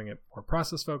rooms, like having it more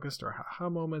process focused or aha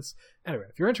moments. Anyway,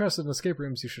 if you're interested in escape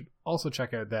rooms, you should also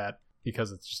check out that,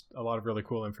 because it's just a lot of really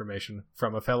cool information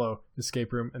from a fellow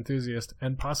escape room enthusiast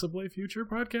and possibly future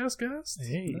podcast guest.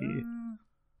 Hey.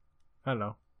 I don't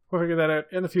know. We'll figure that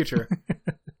out in the future.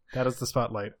 That is the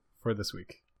Spotlight for this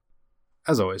week.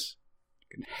 As always, you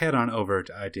can head on over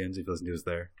to iTunes if you listen to us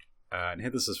there. And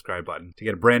hit the subscribe button to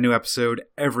get a brand new episode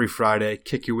every Friday.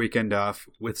 Kick your weekend off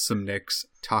with some nicks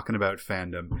talking about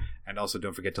fandom. And also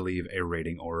don't forget to leave a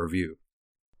rating or review.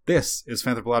 This is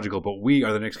Fanthropological, but we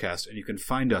are the Nixcast, and you can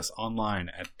find us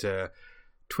online at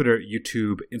Twitter,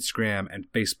 YouTube, Instagram,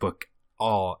 and Facebook,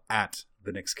 all at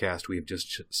the Nixcast. We have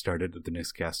just started the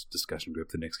Nixcast discussion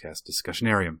group, the Nixcast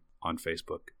Discussionarium on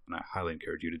Facebook, and I highly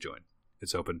encourage you to join.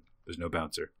 It's open. There's no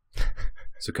bouncer.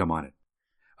 So come on in.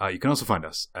 You can also find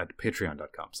us at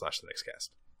patreon.com/thenextcast.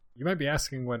 You might be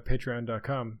asking what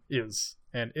patreon.com is,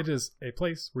 and it is a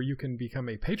place where you can become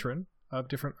a patron of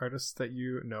different artists that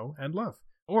you know and love,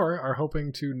 or are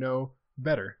hoping to know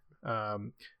better.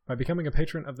 By becoming a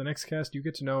patron of the Nextcast, you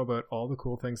get to know about all the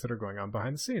cool things that are going on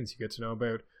behind the scenes. You get to know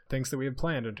about things that we have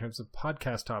planned in terms of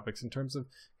podcast topics, in terms of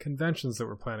conventions that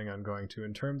we're planning on going to,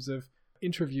 in terms of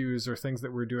interviews or things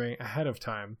that we're doing ahead of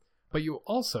time. But you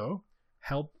also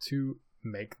help to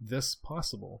make this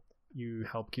possible. You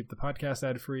help keep the podcast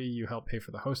ad free. You help pay for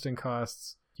the hosting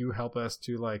costs. You help us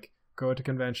to like go to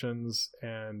conventions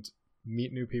and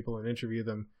meet new people and interview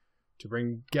them, to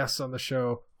bring guests on the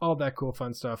show, all that cool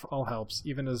fun stuff, all helps.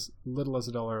 Even as little as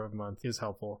 $1 a month is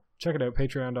helpful. Check it out,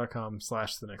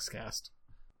 patreon.com/thenextcast.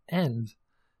 And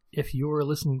if you're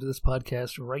listening to this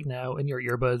podcast right now in your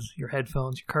earbuds, your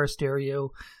headphones, your car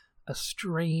stereo, a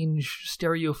strange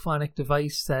stereophonic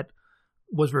device that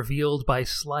was revealed by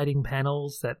sliding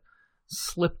panels that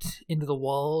slipped into the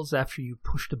walls after you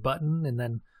pushed a button and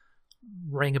then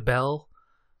rang a bell,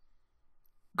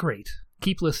 great.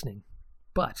 Keep listening.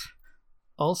 But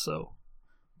also,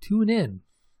 tune in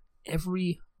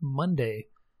every Monday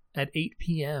at 8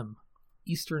 p.m.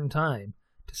 Eastern Time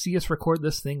to see us record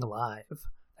this thing live.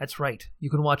 That's right. You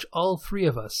can watch all three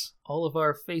of us, all of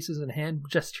our faces and hand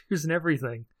gestures and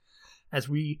everything, as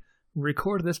we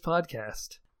record this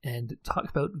podcast and talk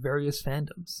about various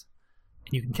fandoms.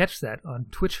 And you can catch that on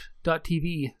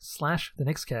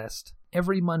twitch.tv/thenextcast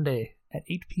every Monday at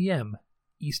 8 p.m.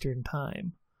 Eastern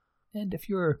Time. And if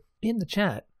you're in the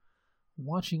chat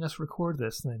watching us record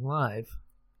this thing live,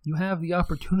 you have the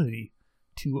opportunity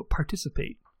to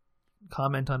participate.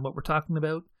 Comment on what we're talking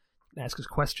about, ask us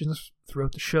questions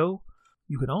throughout the show.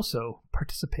 You can also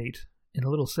participate in a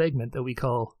little segment that we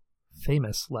call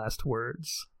Famous Last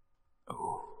Words.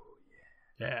 Oh,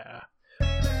 Yeah.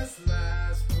 Famous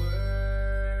last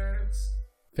words.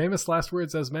 Famous Last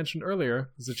Words, as mentioned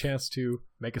earlier, is a chance to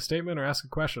make a statement or ask a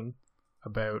question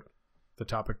about the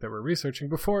topic that we're researching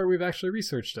before we've actually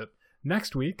researched it.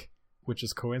 Next week, which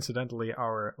is coincidentally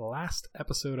our last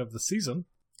episode of the season.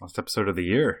 Last episode of the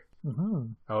year.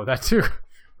 Mm-hmm. Oh, that too.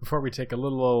 Before we take a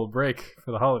little old break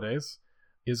for the holidays,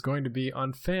 is going to be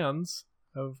on fans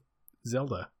of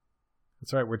Zelda.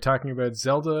 That's right, we're talking about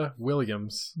Zelda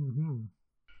Williams, Mm-hmm.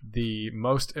 the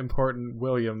most important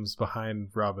Williams behind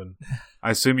Robin.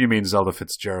 I assume you mean Zelda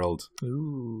Fitzgerald,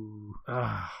 Ooh.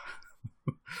 Ah,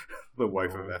 the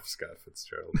wife of F. Scott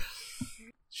Fitzgerald.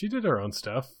 she did her own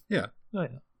stuff. Yeah, Oh,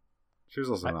 yeah. she was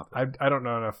also not. I don't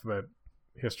know enough about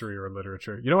history or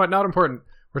literature. You know what? Not important.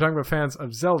 We're talking about fans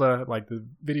of Zelda, like the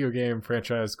video game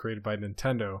franchise created by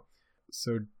Nintendo.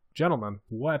 So, gentlemen,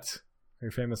 what are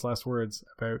your famous last words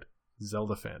about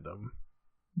Zelda fandom?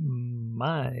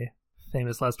 My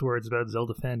famous last words about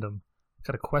Zelda fandom.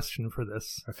 Got a question for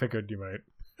this. I figured you might.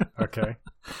 Okay.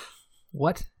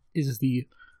 What is the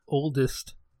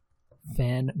oldest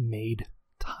fan-made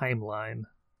timeline?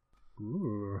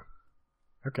 Ooh.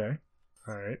 Okay.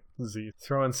 All right. Z,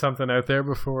 throwing something out there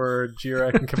before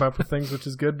Jira can come up with things, which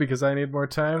is good because I need more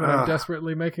time and I'm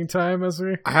desperately making time as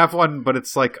we... I have one, but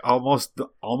it's like almost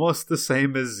the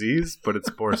same as Z's, but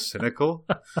it's more cynical.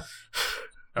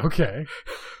 Okay.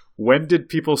 When did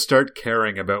people start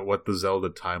caring about what the Zelda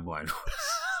timeline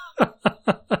was?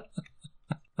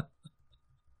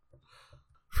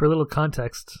 For a little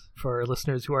context for our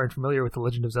listeners who aren't familiar with the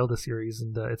Legend of Zelda series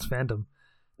and its fandom,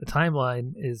 the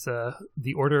timeline is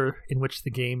the order in which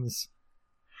the games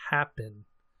happen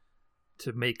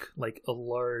to make like a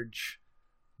large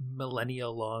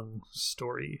millennia-long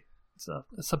story. It's a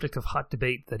subject of hot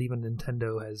debate that even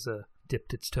Nintendo has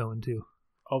dipped its toe into.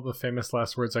 All the famous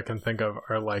last words I can think of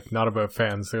are like not about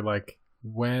fans. They're like,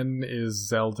 when is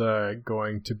Zelda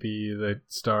going to be the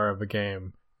star of a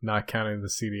game? Not counting the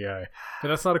CDI. But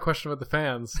that's not a question about the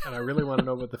fans, and I really want to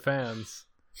know about the fans.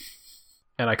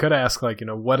 And I could ask, like,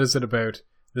 what is it about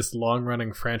this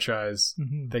long-running franchise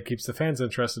that keeps the fans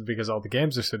interested because all the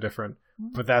games are so different?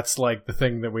 But that's, like, the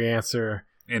thing that we answer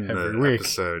In every the week.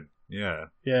 episode. Yeah.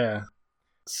 Yeah.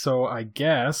 So I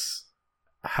guess,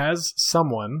 has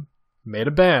someone made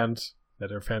a band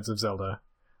that are fans of Zelda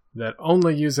that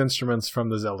only use instruments from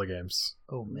the Zelda games?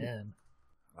 Oh, man.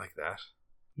 Like that.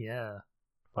 Yeah.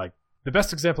 Like, the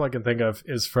best example I can think of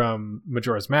is from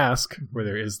Majora's Mask, where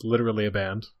there is literally a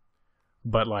band.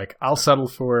 But, like, I'll settle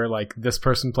for, like, this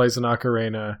person plays an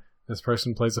ocarina, this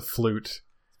person plays a flute,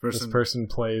 this person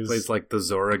plays like the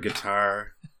Zora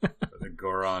guitar, or the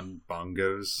Goron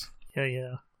bongos.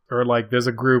 Yeah. or, like, there's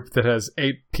a group that has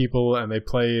 8 people and they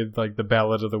play, like, the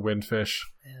Ballad of the Windfish.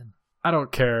 Man. I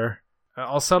don't care.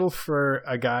 I'll settle for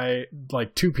a guy,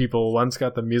 like, 2 people. One's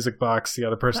got the music box, the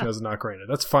other person has an ocarina.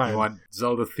 That's fine. I want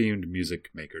Zelda-themed music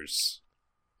makers.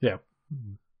 Yeah.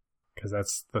 Because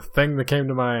that's the thing that came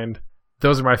to mind.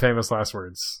 Those are my famous last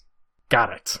words.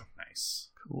 Got it. Nice.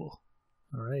 Cool.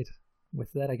 All right.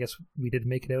 With that, I guess we did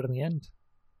make it out in the end.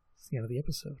 It's the end of the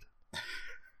episode.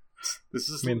 This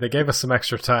is. I mean, they gave us some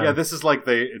extra time. Yeah, this is like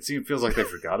feels like they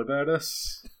forgot about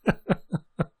us.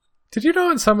 Did you know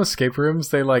in some escape rooms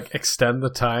they, like, extend the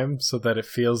time so that it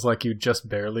feels like you just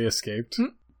barely escaped?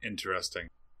 Interesting.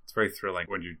 It's very thrilling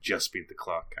when you just beat the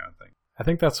clock kind of thing. I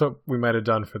think that's what we might have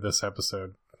done for this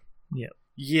episode. Yeah.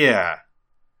 Yeah.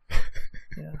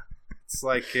 It's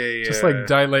like a Just like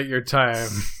dilate your time.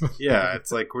 yeah,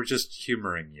 it's like we're just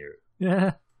humoring you.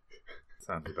 Yeah.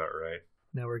 Sounds about right.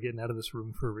 Now we're getting out of this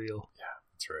room for real.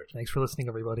 That's right. Thanks for listening,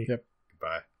 everybody. Yep.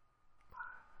 Goodbye.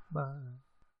 Bye.